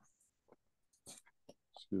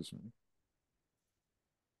excuse me.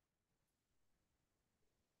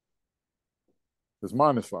 Is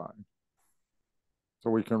minus I.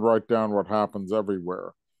 So we can write down what happens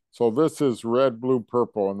everywhere. So this is red, blue,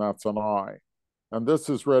 purple, and that's an I. And this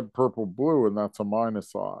is red, purple, blue, and that's a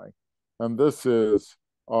minus I. And this is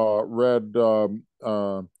red,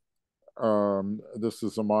 this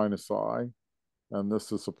is a minus I, and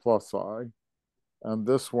this is a plus I. And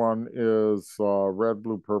this one is red,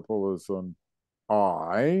 blue, purple is an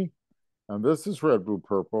I. And this is red, blue,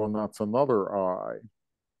 purple, and that's another I.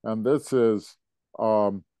 And this is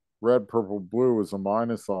red, purple, blue is a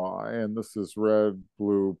minus I, and this is red,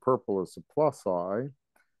 blue, purple is a plus I,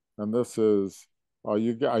 and this is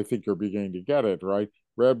I think you're beginning to get it, right?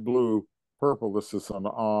 Red, blue, purple, this is an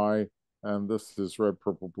I, and this is red,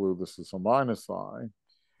 purple, blue, this is a minus I.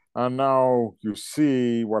 And now you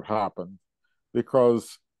see what happened,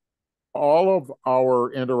 because all of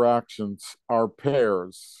our interactions are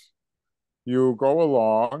pairs. You go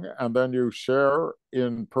along and then you share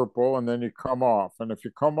in purple and then you come off. And if you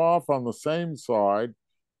come off on the same side,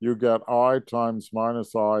 you get I times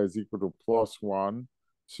minus I is equal to plus 1.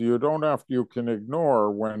 So you don't have to, you can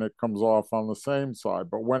ignore when it comes off on the same side.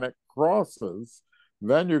 But when it crosses,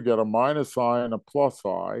 then you get a minus I and a plus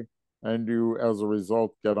I, and you, as a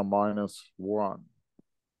result, get a minus 1.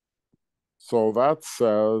 So that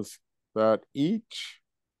says that each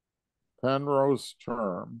Penrose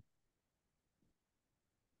term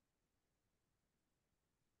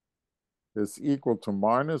is equal to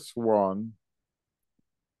minus 1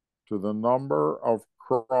 to the number of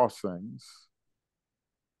crossings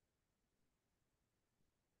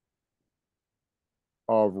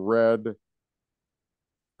of red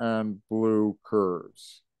and blue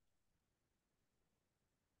curves.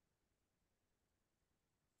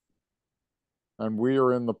 And we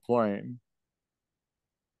are in the plane.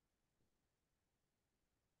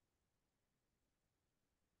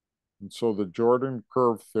 And so the Jordan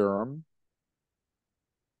curve theorem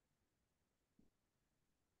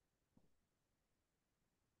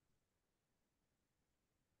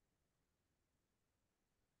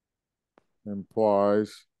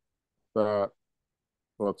implies that,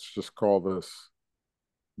 let's just call this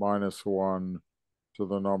minus 1 to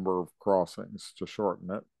the number of crossings to shorten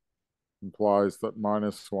it, implies that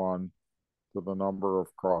minus 1 to the number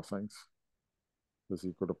of crossings is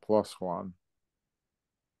equal to plus 1.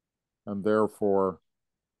 And therefore,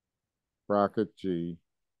 bracket G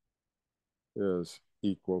is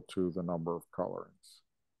equal to the number of colorings.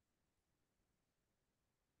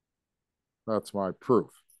 That's my proof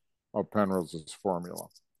of Penrose's formula.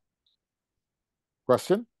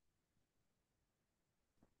 Question?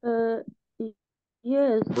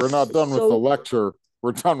 Yes. We're not done with the lecture.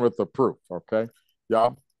 We're done with the proof, okay?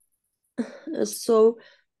 Yeah? So,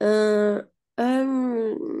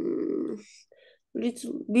 I'm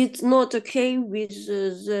little bit not okay with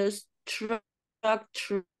the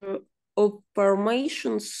structure of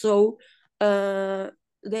formation. So, the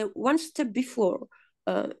one step before,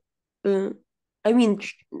 I mean,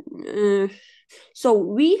 so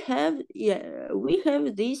we have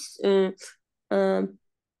this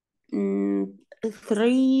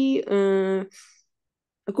three.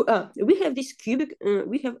 We have this cubic.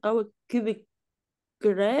 We have our cubic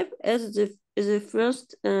graph as the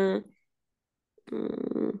first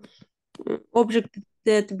object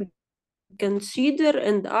that we consider,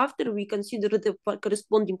 and after we consider the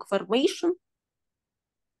corresponding formation.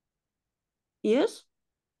 Yes?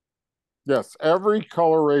 Yes, every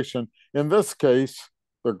coloration. In this case,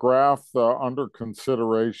 the graph under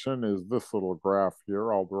consideration is this little graph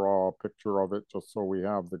here. I'll draw a picture of it just so we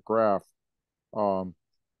have the graph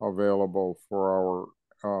available for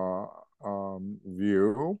our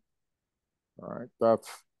view. All right,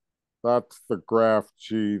 that's the graph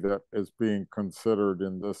G that is being considered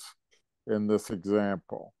in this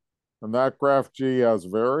example. And that graph G has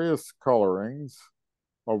various colorings,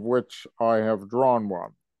 of which I have drawn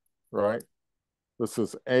one, right? This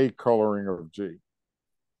is a coloring of G.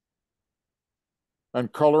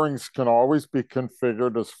 And colorings can always be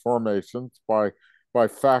configured as formations by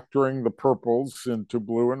factoring the purples into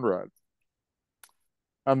blue and red.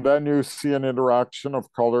 And then you see an interaction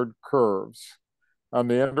of colored curves. And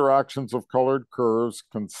the interactions of colored curves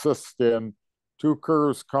consist in two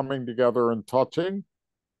curves coming together and touching,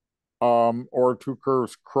 or two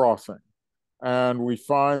curves crossing. And we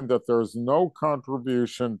find that there's no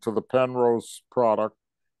contribution to the Penrose product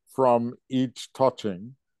from each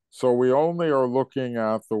touching. So we only are looking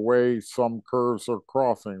at the way some curves are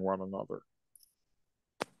crossing one another.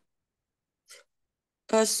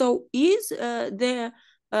 So is the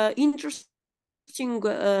interesting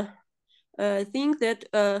think that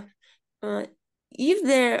if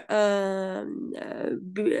there,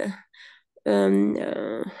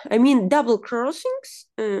 I mean, double crossings,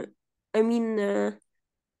 I mean,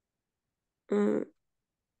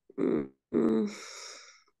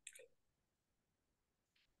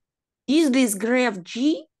 is this graph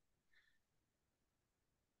G?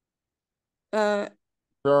 There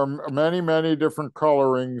are many, many different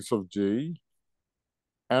colorings of G.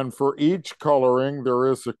 And for each coloring, there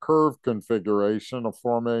is a curve configuration of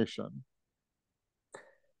formation.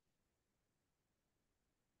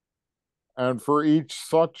 And for each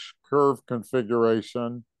such curve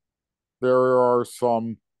configuration, there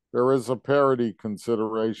is a parity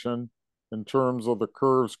consideration in terms of the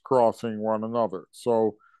curves crossing one another.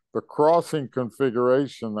 So the crossing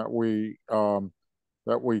configuration that we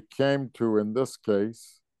came to in this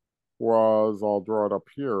case was, I'll draw it up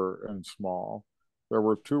here in small. There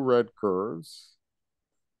were two red curves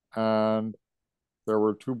and there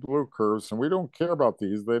were two blue curves, and we don't care about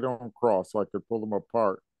these. They don't cross. I could pull them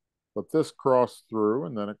apart. But this crossed through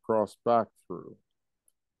and then it crossed back through.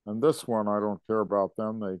 And this one, I don't care about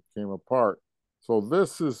them. They came apart. So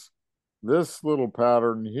this little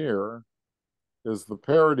pattern here is the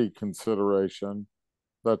parity consideration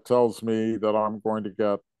that tells me that I'm going to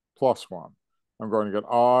get +1. I'm going to get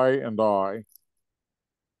I and I.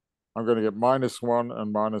 I'm going to get -1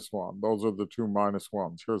 and -1. Those are the two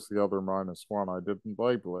 -1s. Here's the other -1. I didn't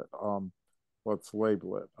label it. Let's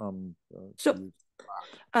label it.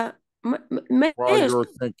 While you're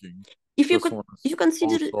thinking, if you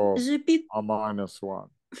consider the bit a -1.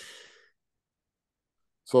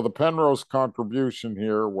 So the Penrose contribution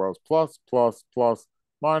here was plus, plus, plus,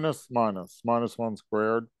 minus, minus, -1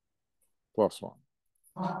 squared, +1.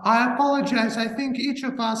 I apologize. I think each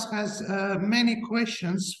of us has many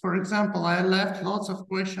questions. For example, I left lots of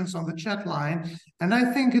questions on the chat line, and I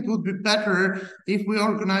think it would be better if we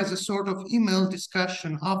organize a sort of email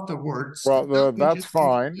discussion afterwards. Well, that's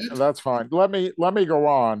fine. That's fine. Let me go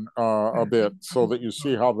on a bit so that you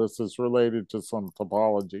see how this is related to some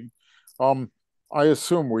topology. I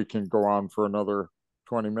assume we can go on for another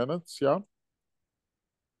 20 minutes. Yeah.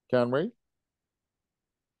 Can we?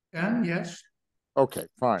 Yeah. Yes. Okay,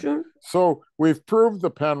 fine. Sure. So we've proved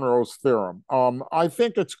the Penrose theorem. I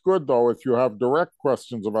think it's good, though, if you have direct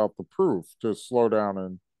questions about the proof to slow down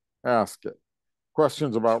and ask it.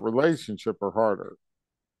 Questions about relationship are harder,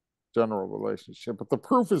 general relationship. But the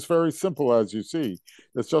proof is very simple, as you see.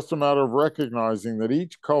 It's just a matter of recognizing that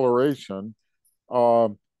each coloration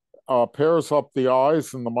pairs up the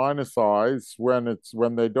i's and the minus i's when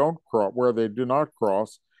they don't cross, where they do not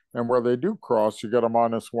cross, and where they do cross, you get a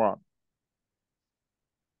 -1.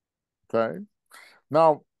 Okay.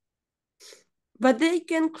 Now, but they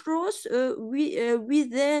can cross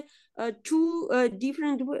with the two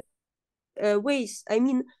different ways. I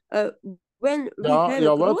mean, when we have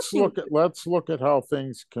a crossing, let's look at how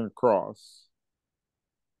things can cross.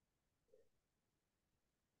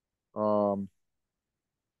 I'll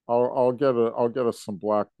get us some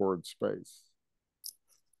blackboard space.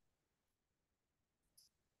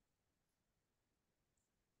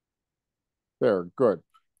 There, good.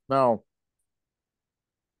 Now,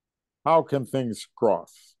 how can things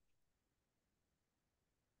cross?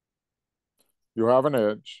 You have an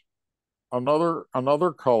edge. Another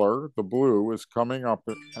color, the blue, is coming up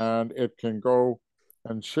and it can go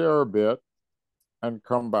and share a bit and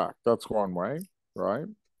come back. That's one way, right?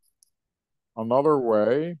 Another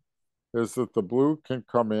way is that the blue can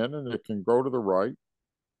come in and it can go to the right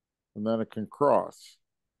and then it can cross.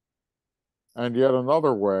 And yet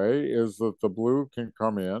another way is that the blue can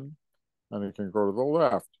come in and it can go to the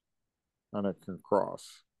left and it can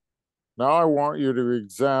cross. Now I want you to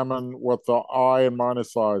examine what the I and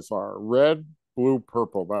minus i's are. Red, blue,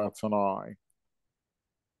 purple, that's an I.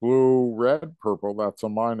 Blue, red, purple, that's a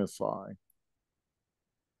minus I.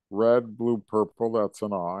 Red, blue, purple, that's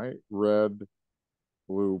an I. Red,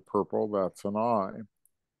 blue, purple, that's an I.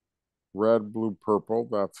 Red, blue, purple,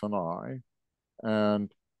 that's an I.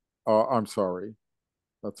 And, I'm sorry,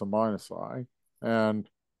 that's a minus I. And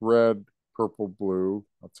red, purple, blue,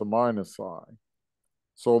 that's a minus I.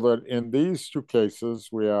 So that in these two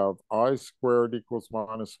cases, we have I squared equals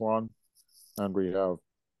 -1, and we have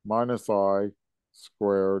minus I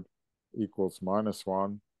squared equals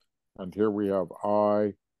 -1. And here we have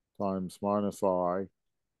I times minus I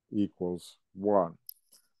equals 1.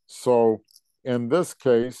 So in this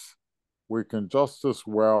case, we can just as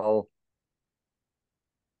well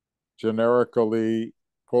generically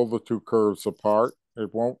pull the two curves apart.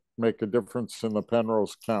 It won't make a difference in the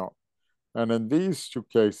Penrose count. And in these two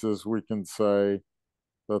cases, we can say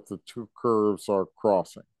that the two curves are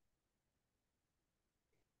crossing.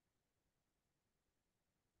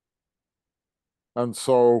 And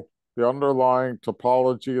so the underlying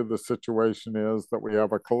topology of the situation is that we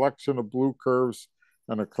have a collection of blue curves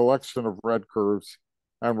and a collection of red curves,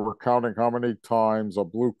 and we're counting how many times a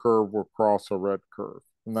blue curve will cross a red curve.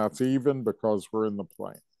 And that's even because we're in the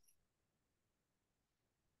plane.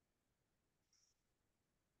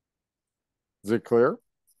 Is it clear?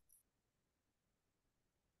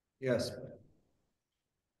 Yes.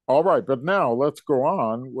 All right, but now let's go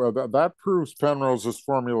on. Well, that proves Penrose's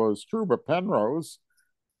formula is true, but Penrose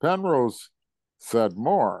said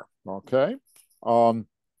more, okay?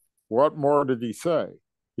 What more did he say?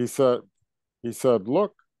 He said,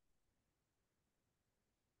 look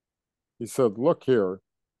here.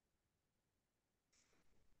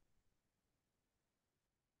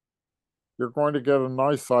 You're going to get a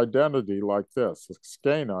nice identity like this, a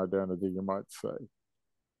skein identity, you might say.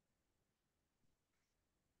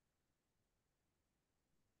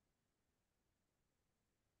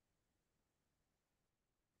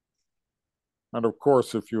 And of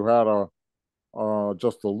course, if you had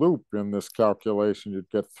just a loop in this calculation, you'd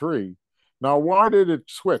get 3. Now, why did it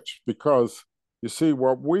switch? Because you see,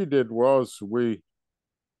 what we did was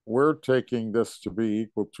we're taking this to be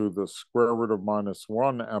equal to the square root of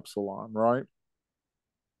 -1 epsilon, right?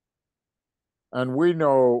 And we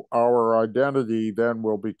know our identity then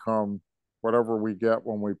will become whatever we get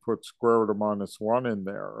when we put square root of -1 in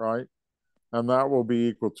there, right? And that will be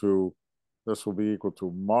equal to, this will be equal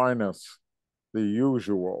to minus the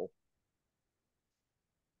usual.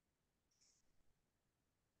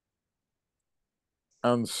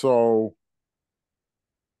 And so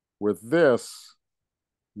with this,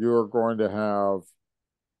 you're going to have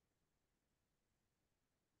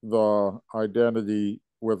the identity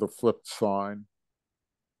with a flipped sign.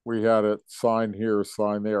 We had it sign here,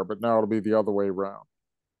 sign there, but now it'll be the other way around.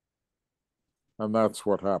 And that's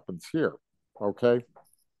what happens here, okay?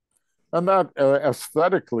 And that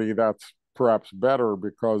aesthetically, that's perhaps better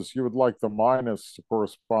because you would like the minus to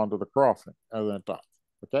correspond to the crossing, and it does,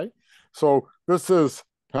 okay? So this is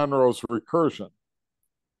Penrose recursion.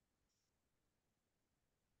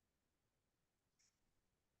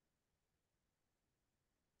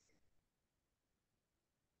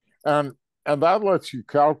 And that lets you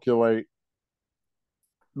calculate,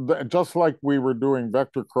 just like we were doing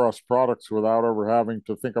vector cross products without ever having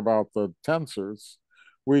to think about the tensors,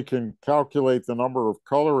 we can calculate the number of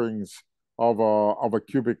colorings of a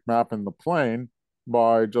cubic map in the plane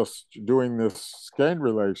by just doing this skein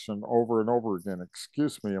relation over and over again.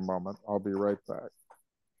 Excuse me a moment, I'll be right back.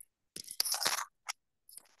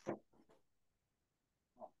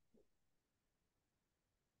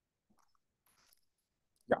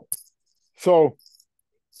 Yeah. So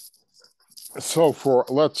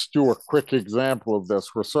let's do a quick example of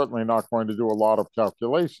this. We're certainly not going to do a lot of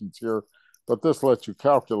calculations here, but this lets you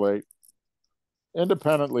calculate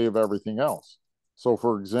independently of everything else. So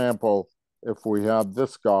for example, if we had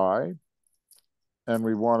this guy and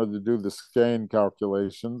we wanted to do the skein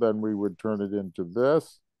calculation, then we would turn it into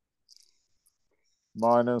this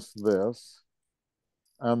minus this,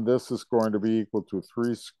 and this is going to be equal to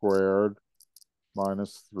 3 squared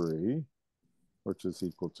minus 3, which is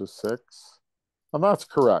equal to 6. And that's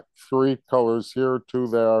correct. 3 colors here, 2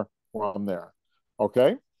 there, 1 there.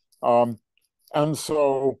 Okay? And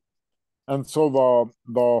so the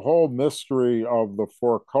whole mystery of the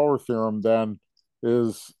 4-color theorem then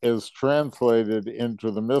is translated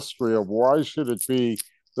into the mystery of why should it be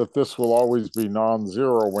that this will always be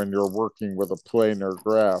non-zero when you're working with a planar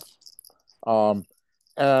graph.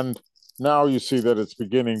 And now you see that it's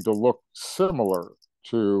beginning to look similar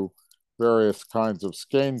to various kinds of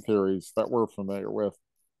skein theories that we're familiar with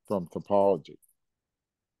from topology.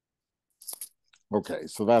 Okay,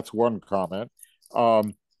 so that's one comment.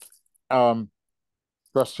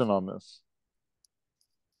 Question on this?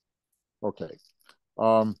 Okay.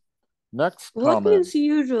 Next comment. What means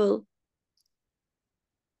usual?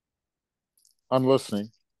 I'm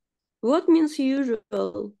listening. What means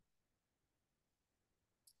usual?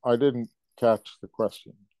 I didn't catch the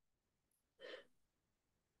question.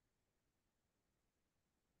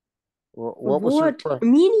 What was your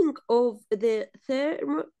question? Meaning of the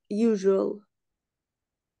term usual?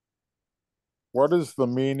 What is the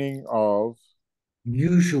meaning of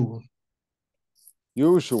Usual.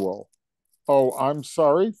 usual? Oh, I'm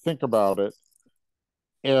sorry. Think about it.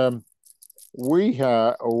 We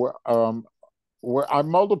have I'm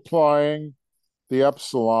multiplying the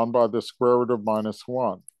epsilon by the square root of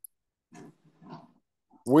 -1.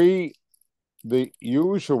 The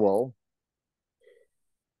usual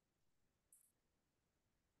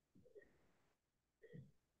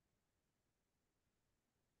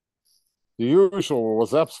The usual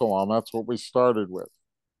was epsilon. That's what we started with.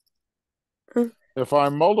 If I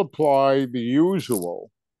multiply the usual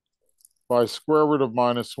by square root of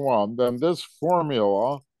 -1, then this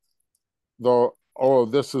formula,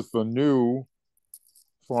 this is the new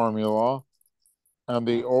formula, and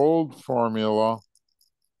the old formula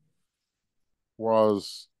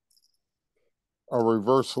was a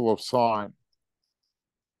reversal of sign,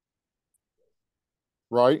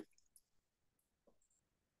 right?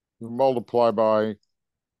 You multiply by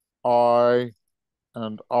I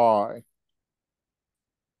and I.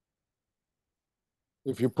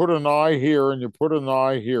 If you put an I here and you put an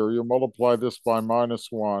I here, you multiply this by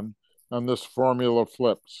 -1, and this formula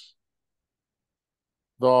flips.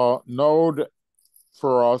 The node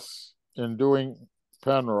for us in doing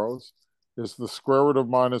Penrose is the square root of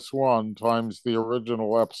 -1 times the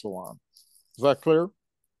original epsilon. Is that clear?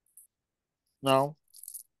 No?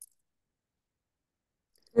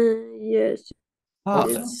 Yes.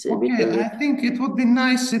 Okay, I think it would be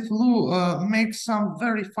nice if Lou makes some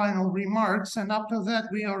very final remarks, and after that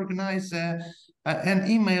we organize an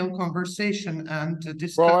email conversation and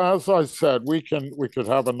discuss. Well, as I said, we could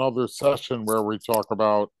have another session where we talk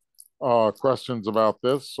about questions about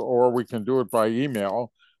this, or we can do it by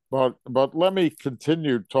email. But let me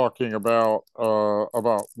continue talking about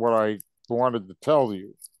what I wanted to tell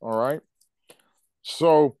you. All right.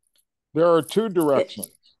 So there are two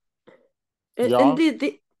directions. And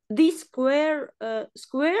the square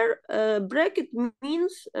bracket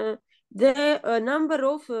means the number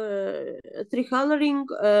of tricoloring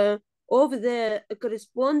of the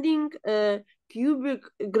corresponding cubic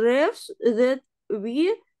graphs that we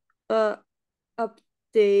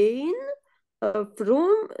obtain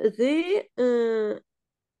from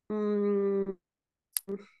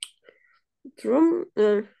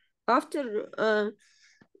the after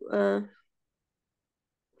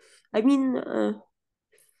I mean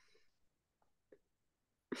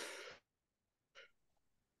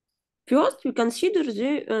first we consider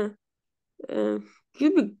the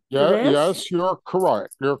cubic graphs. Yes, you're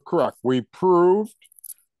correct. You're correct. We proved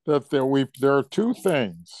that there are two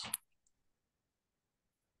things.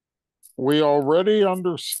 We already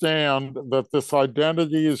understand that this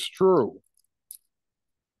identity is true.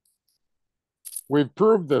 We've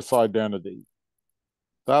proved this identity.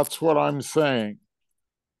 That's what I'm saying.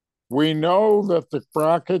 We know that the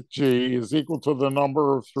bracket G is equal to the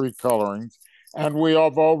number of three colorings, and we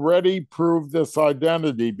have already proved this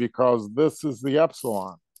identity because this is the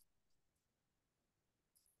epsilon.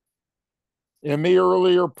 In the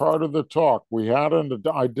earlier part of the talk, we had an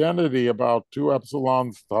identity about two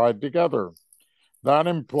epsilons tied together. That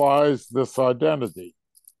implies this identity.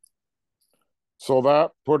 So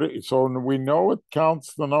we know it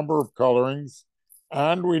counts the number of colorings,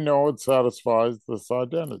 and we know it satisfies this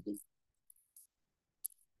identity.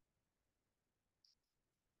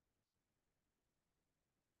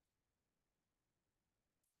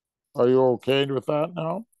 Are you okay with that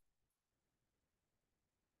now?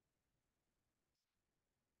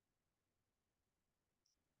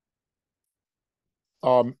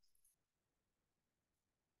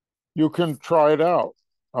 You can try it out.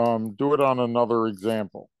 Do it on another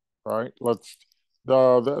example, right? I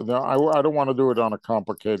don't want to do it on a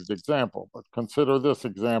complicated example, but consider this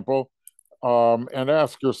example and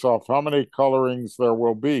ask yourself how many colorings there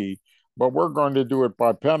will be, but we're going to do it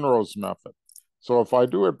by Penrose method. So if I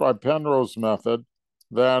do it by Penrose method,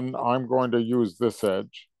 then I'm going to use this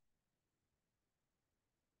edge.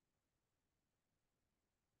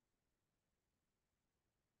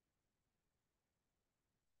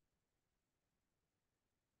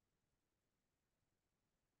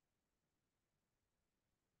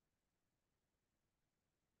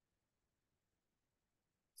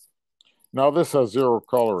 Now this has 0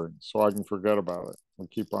 coloring, so I can forget about it and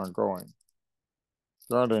keep on going.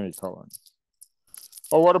 There aren't any colorings.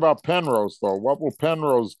 Oh, what about Penrose, though? What will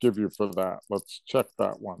Penrose give you for that? Let's check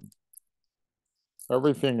that one.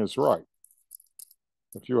 Everything is right.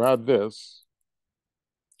 If you had this,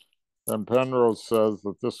 then Penrose says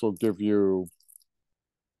that this will give you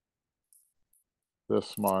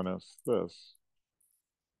this minus this,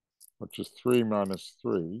 which is 3 minus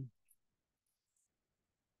 3,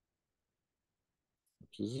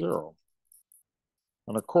 which is 0.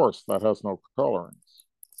 And of course, that has no colorings.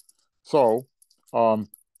 So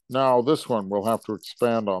now this one, we'll have to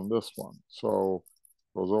expand on this one. So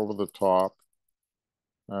goes over the top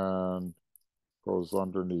and goes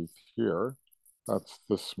underneath here. That's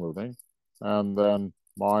the smoothing. And then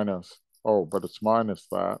minus, but it's minus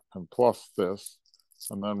that and plus this.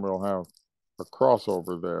 And then we'll have a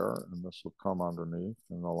crossover there, and this will come underneath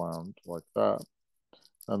and around like that.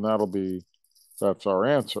 And that'll be That's our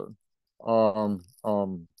answer. Have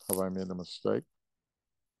I made a mistake?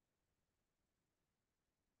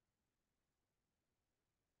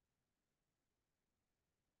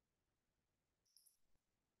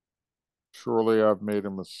 Surely I've made a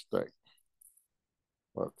mistake.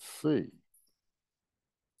 Let's see.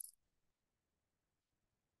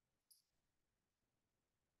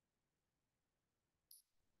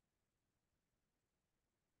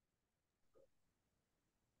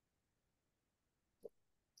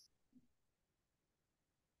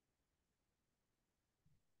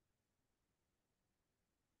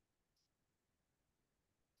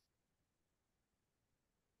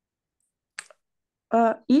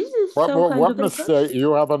 Is this some kind What of mistake?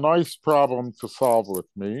 You have a nice problem to solve with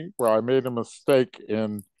me where I made a mistake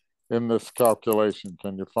in this calculation.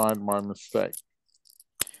 Can you find my mistake?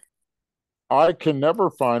 I can never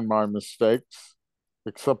find my mistakes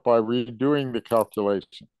except by redoing the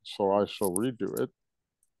calculation. So I shall redo it.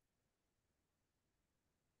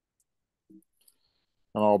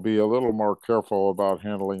 And I'll be a little more careful about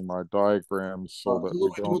handling my diagrams so that we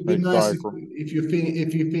don't it would be make nice diagrams. if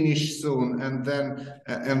you finish soon, and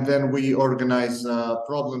then we organize a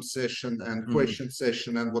problem session and question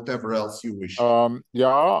session and whatever else you wish.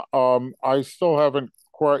 I still haven't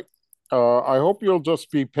quite. I hope you'll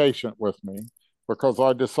just be patient with me because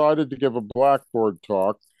I decided to give a Blackboard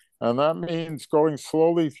talk, and that means going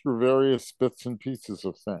slowly through various bits and pieces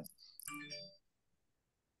of things.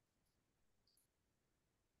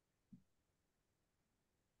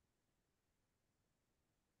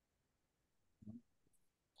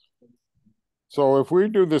 So if we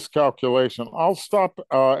do this calculation, I'll stop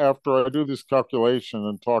after I do this calculation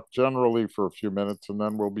and talk generally for a few minutes, and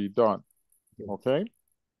then we'll be done. Okay?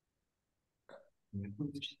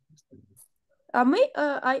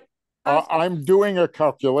 I'm doing a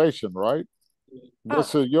calculation, right?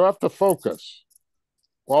 You have to focus.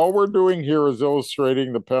 All we're doing here is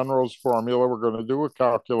illustrating the Penrose formula. We're going to do a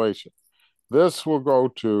calculation. This will go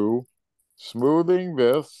to smoothing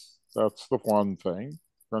this. That's the one thing.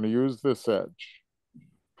 We're going to use this edge.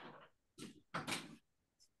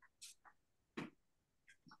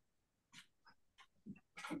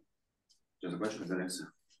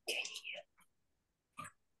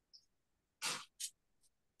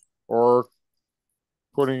 Or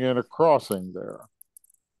putting in a crossing there.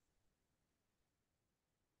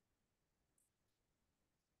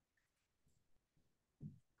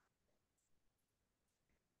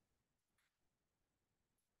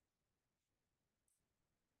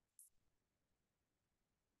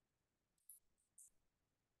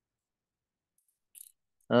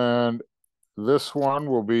 And this one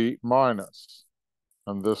will be minus,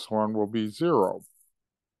 and this one will be 0.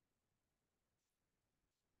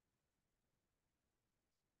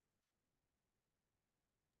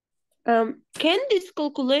 Can this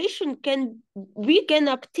calculation, we can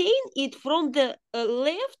obtain it from the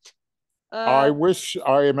left? I'm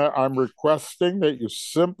requesting that you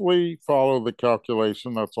simply follow the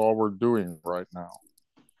calculation. That's all we're doing right now.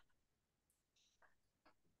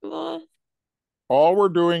 All we're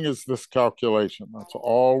doing is this calculation. That's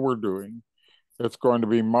all we're doing. It's going to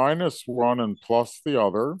be minus 1 and plus the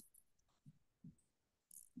other.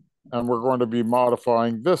 And we're going to be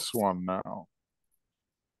modifying this one now,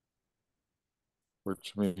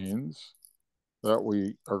 which means that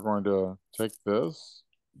we are going to take this,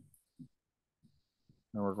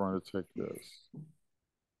 and we're going to take this.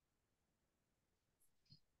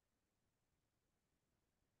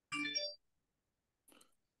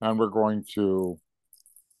 And we're going to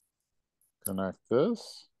connect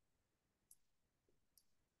this,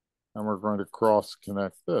 and we're going to cross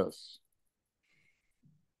connect this.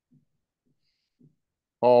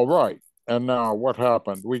 All right, and now what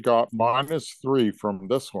happened? We got minus 3 from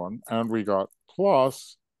this one, and we got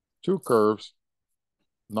plus 2 curves,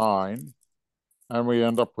 9, and we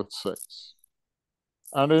end up with 6.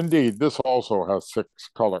 And indeed, this also has 6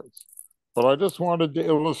 colors. But I just wanted to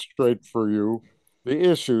illustrate for you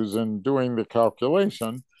the issues in doing the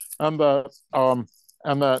calculation, and that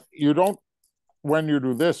you don't, when you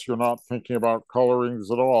do this, you're not thinking about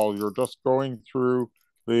colorings at all. You're just going through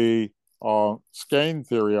the skein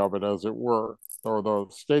theory of it, as it were, or the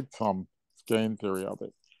state sum skein theory of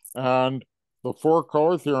it. And the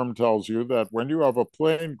 4-color theorem tells you that when you have a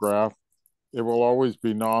plane graph, it will always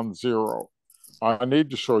be non-zero. I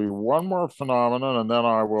need to show you one more phenomenon, and then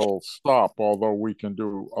I will stop, although we can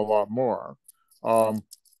do a lot more. Is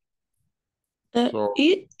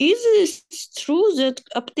it true that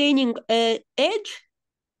obtaining an edge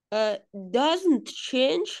doesn't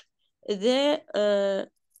change the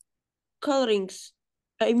colorings?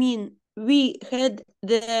 I mean, we had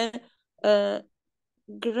the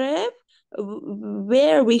graph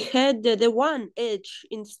where we had the one edge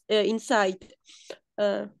inside.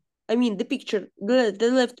 I mean the picture,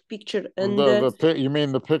 the left picture, and you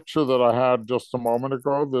mean the picture that I had just a moment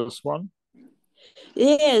ago? This one?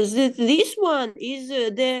 Yes, this one is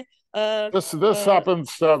the. This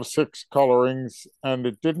happens to have 6 colorings, and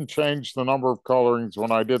it didn't change the number of colorings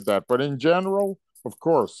when I did that. But in general, of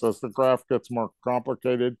course, as the graph gets more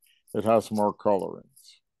complicated, it has more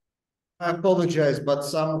colorings. I apologize, but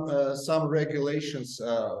some regulations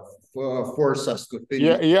force us to finish.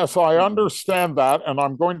 Yeah, yes, I understand that, and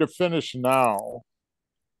I'm going to finish now.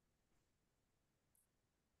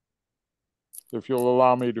 If you'll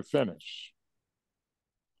allow me to finish.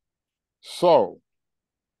 So,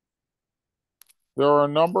 there are a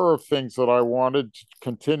number of things that I wanted to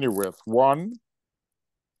continue with. One,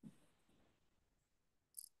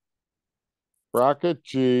 bracket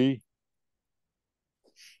G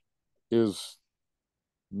is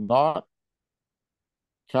not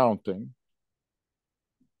counting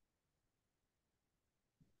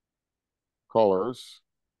colors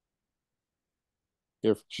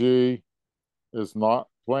if G is not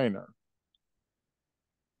planar.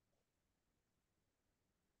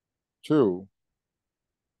 2,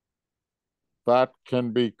 that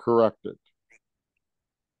can be corrected.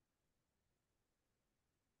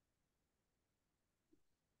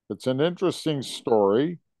 It's an interesting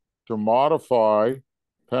story to modify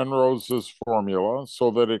Penrose's formula so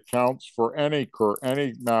that it counts for any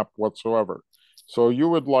map whatsoever. So you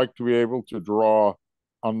would like to be able to draw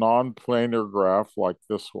a non-planar graph like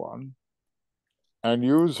this one and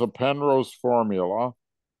use a Penrose formula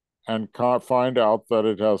and find out that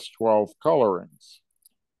it has 12 colorings.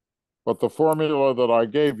 But the formula that I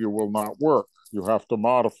gave you will not work. You have to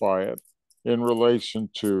modify it in relation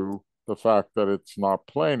to the fact that it's not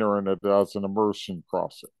planar and it has an immersion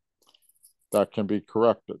crossing. That can be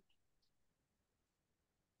corrected.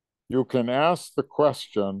 You can ask the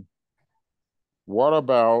question, what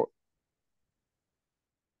about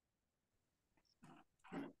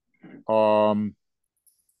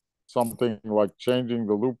something like changing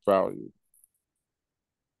the loop value?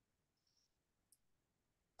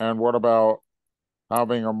 And what about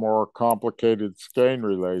having a more complicated skein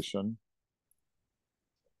relation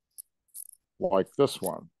like this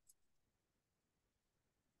one?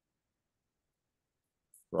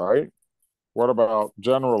 Right? What about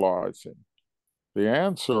generalizing? The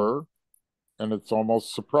answer, and it's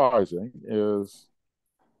almost surprising, is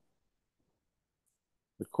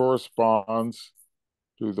it corresponds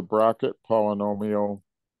to the bracket polynomial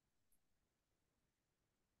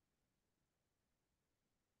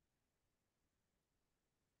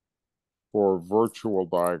for virtual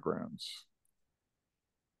diagrams.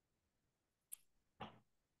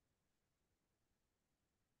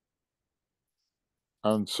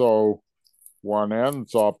 And so one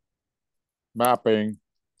ends up mapping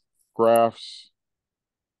graphs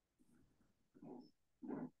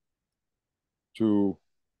to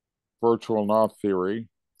virtual knot theory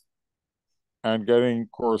and getting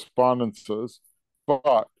correspondences,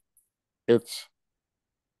 but it's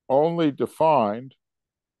only defined,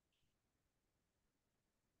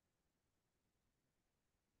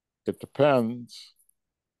 it depends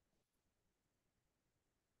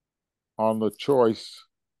on the choice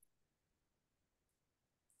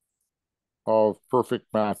of perfect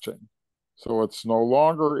matching. So it's no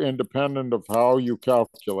longer independent of how you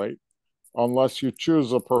calculate unless you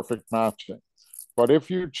choose a perfect matching. But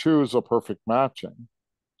if you choose a perfect matching,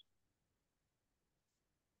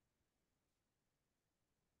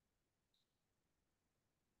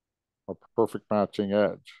 a perfect matching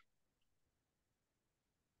edge,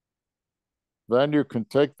 then you can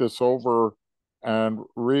take this over and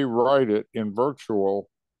rewrite it in virtual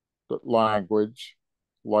language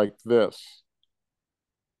like this.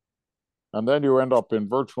 And then you end up in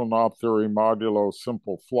virtual knot theory modulo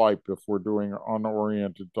simple flight if we're doing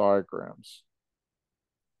unoriented diagrams,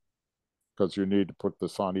 because you need to put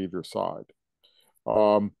this on either side.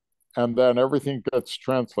 And then everything gets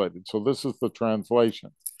translated. So this is the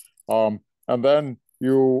translation. And then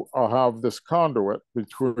you have this conduit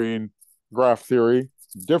between graph theory,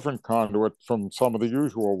 different conduit from some of the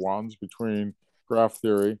usual ones between graph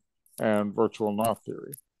theory and virtual knot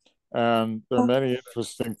theory. And there are many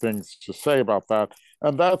interesting things to say about that.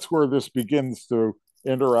 And that's where this begins to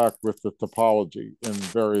interact with the topology in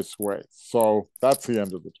various ways. So that's the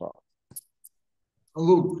end of the talk.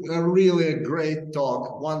 Look, really a great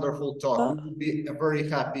talk, wonderful talk. We would be very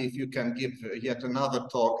happy if you can give yet another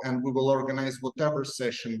talk, and we will organize whatever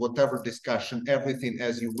session, whatever discussion, everything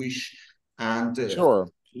as you wish. And sure.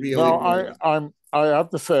 Really, now I have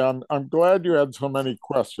to say, I'm glad you had so many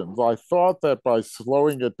questions. I thought that by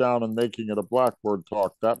slowing it down and making it a Blackboard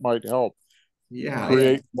talk, that might help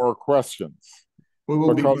create more questions.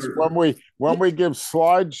 Because when we give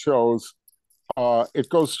slideshows, it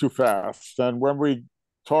goes too fast, and when we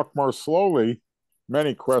talk more slowly,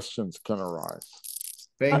 many questions can arise.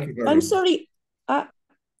 Thank you very much. I'm sorry. I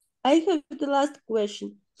have the last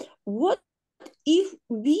question. What if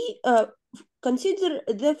we consider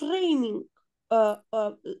the framing of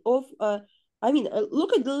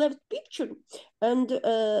look at the left picture, and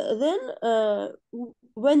then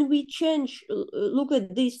when we change, look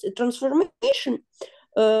at this transformation,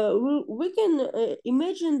 we can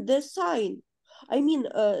imagine the sign. I mean,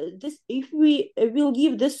 this if we will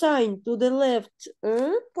give the sign to the left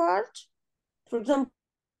part, for example,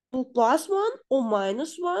 +1 or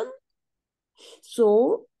 -1,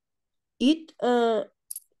 so it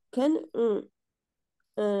can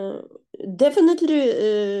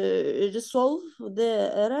definitely resolve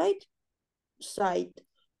the right side.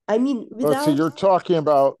 I mean, without... So you're talking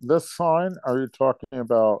about this sign? Or are you talking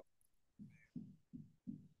about...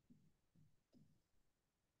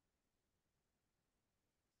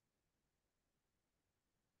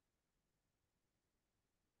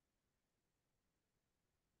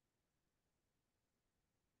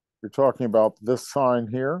 You're talking about this sign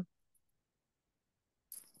here?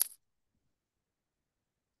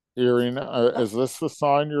 Irina, is this the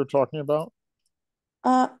sign you're talking about?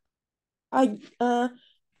 I'm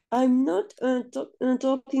not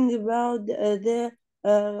talking about the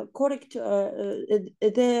correct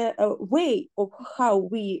the way of how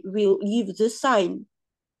we will give the sign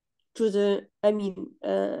to the, I mean,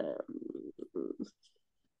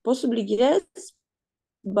 possibly yes,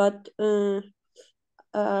 but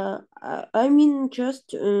I mean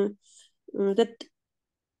just that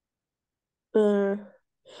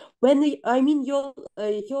when I mean your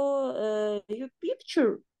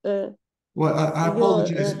picture. Well, I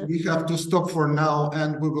apologize. We have to stop for now,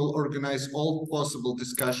 and we will organize all possible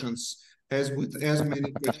discussions with as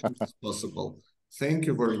many questions as possible. Thank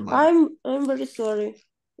you very much. I'm very sorry.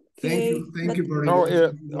 Thank you very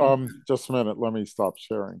much. Just a minute. Let me stop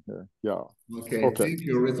sharing here. Yeah. Okay. Thank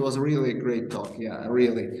you. It was really a great talk. Yeah,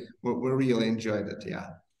 really. We really enjoyed it.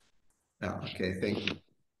 Yeah. Okay. Thank you.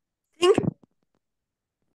 Thank you.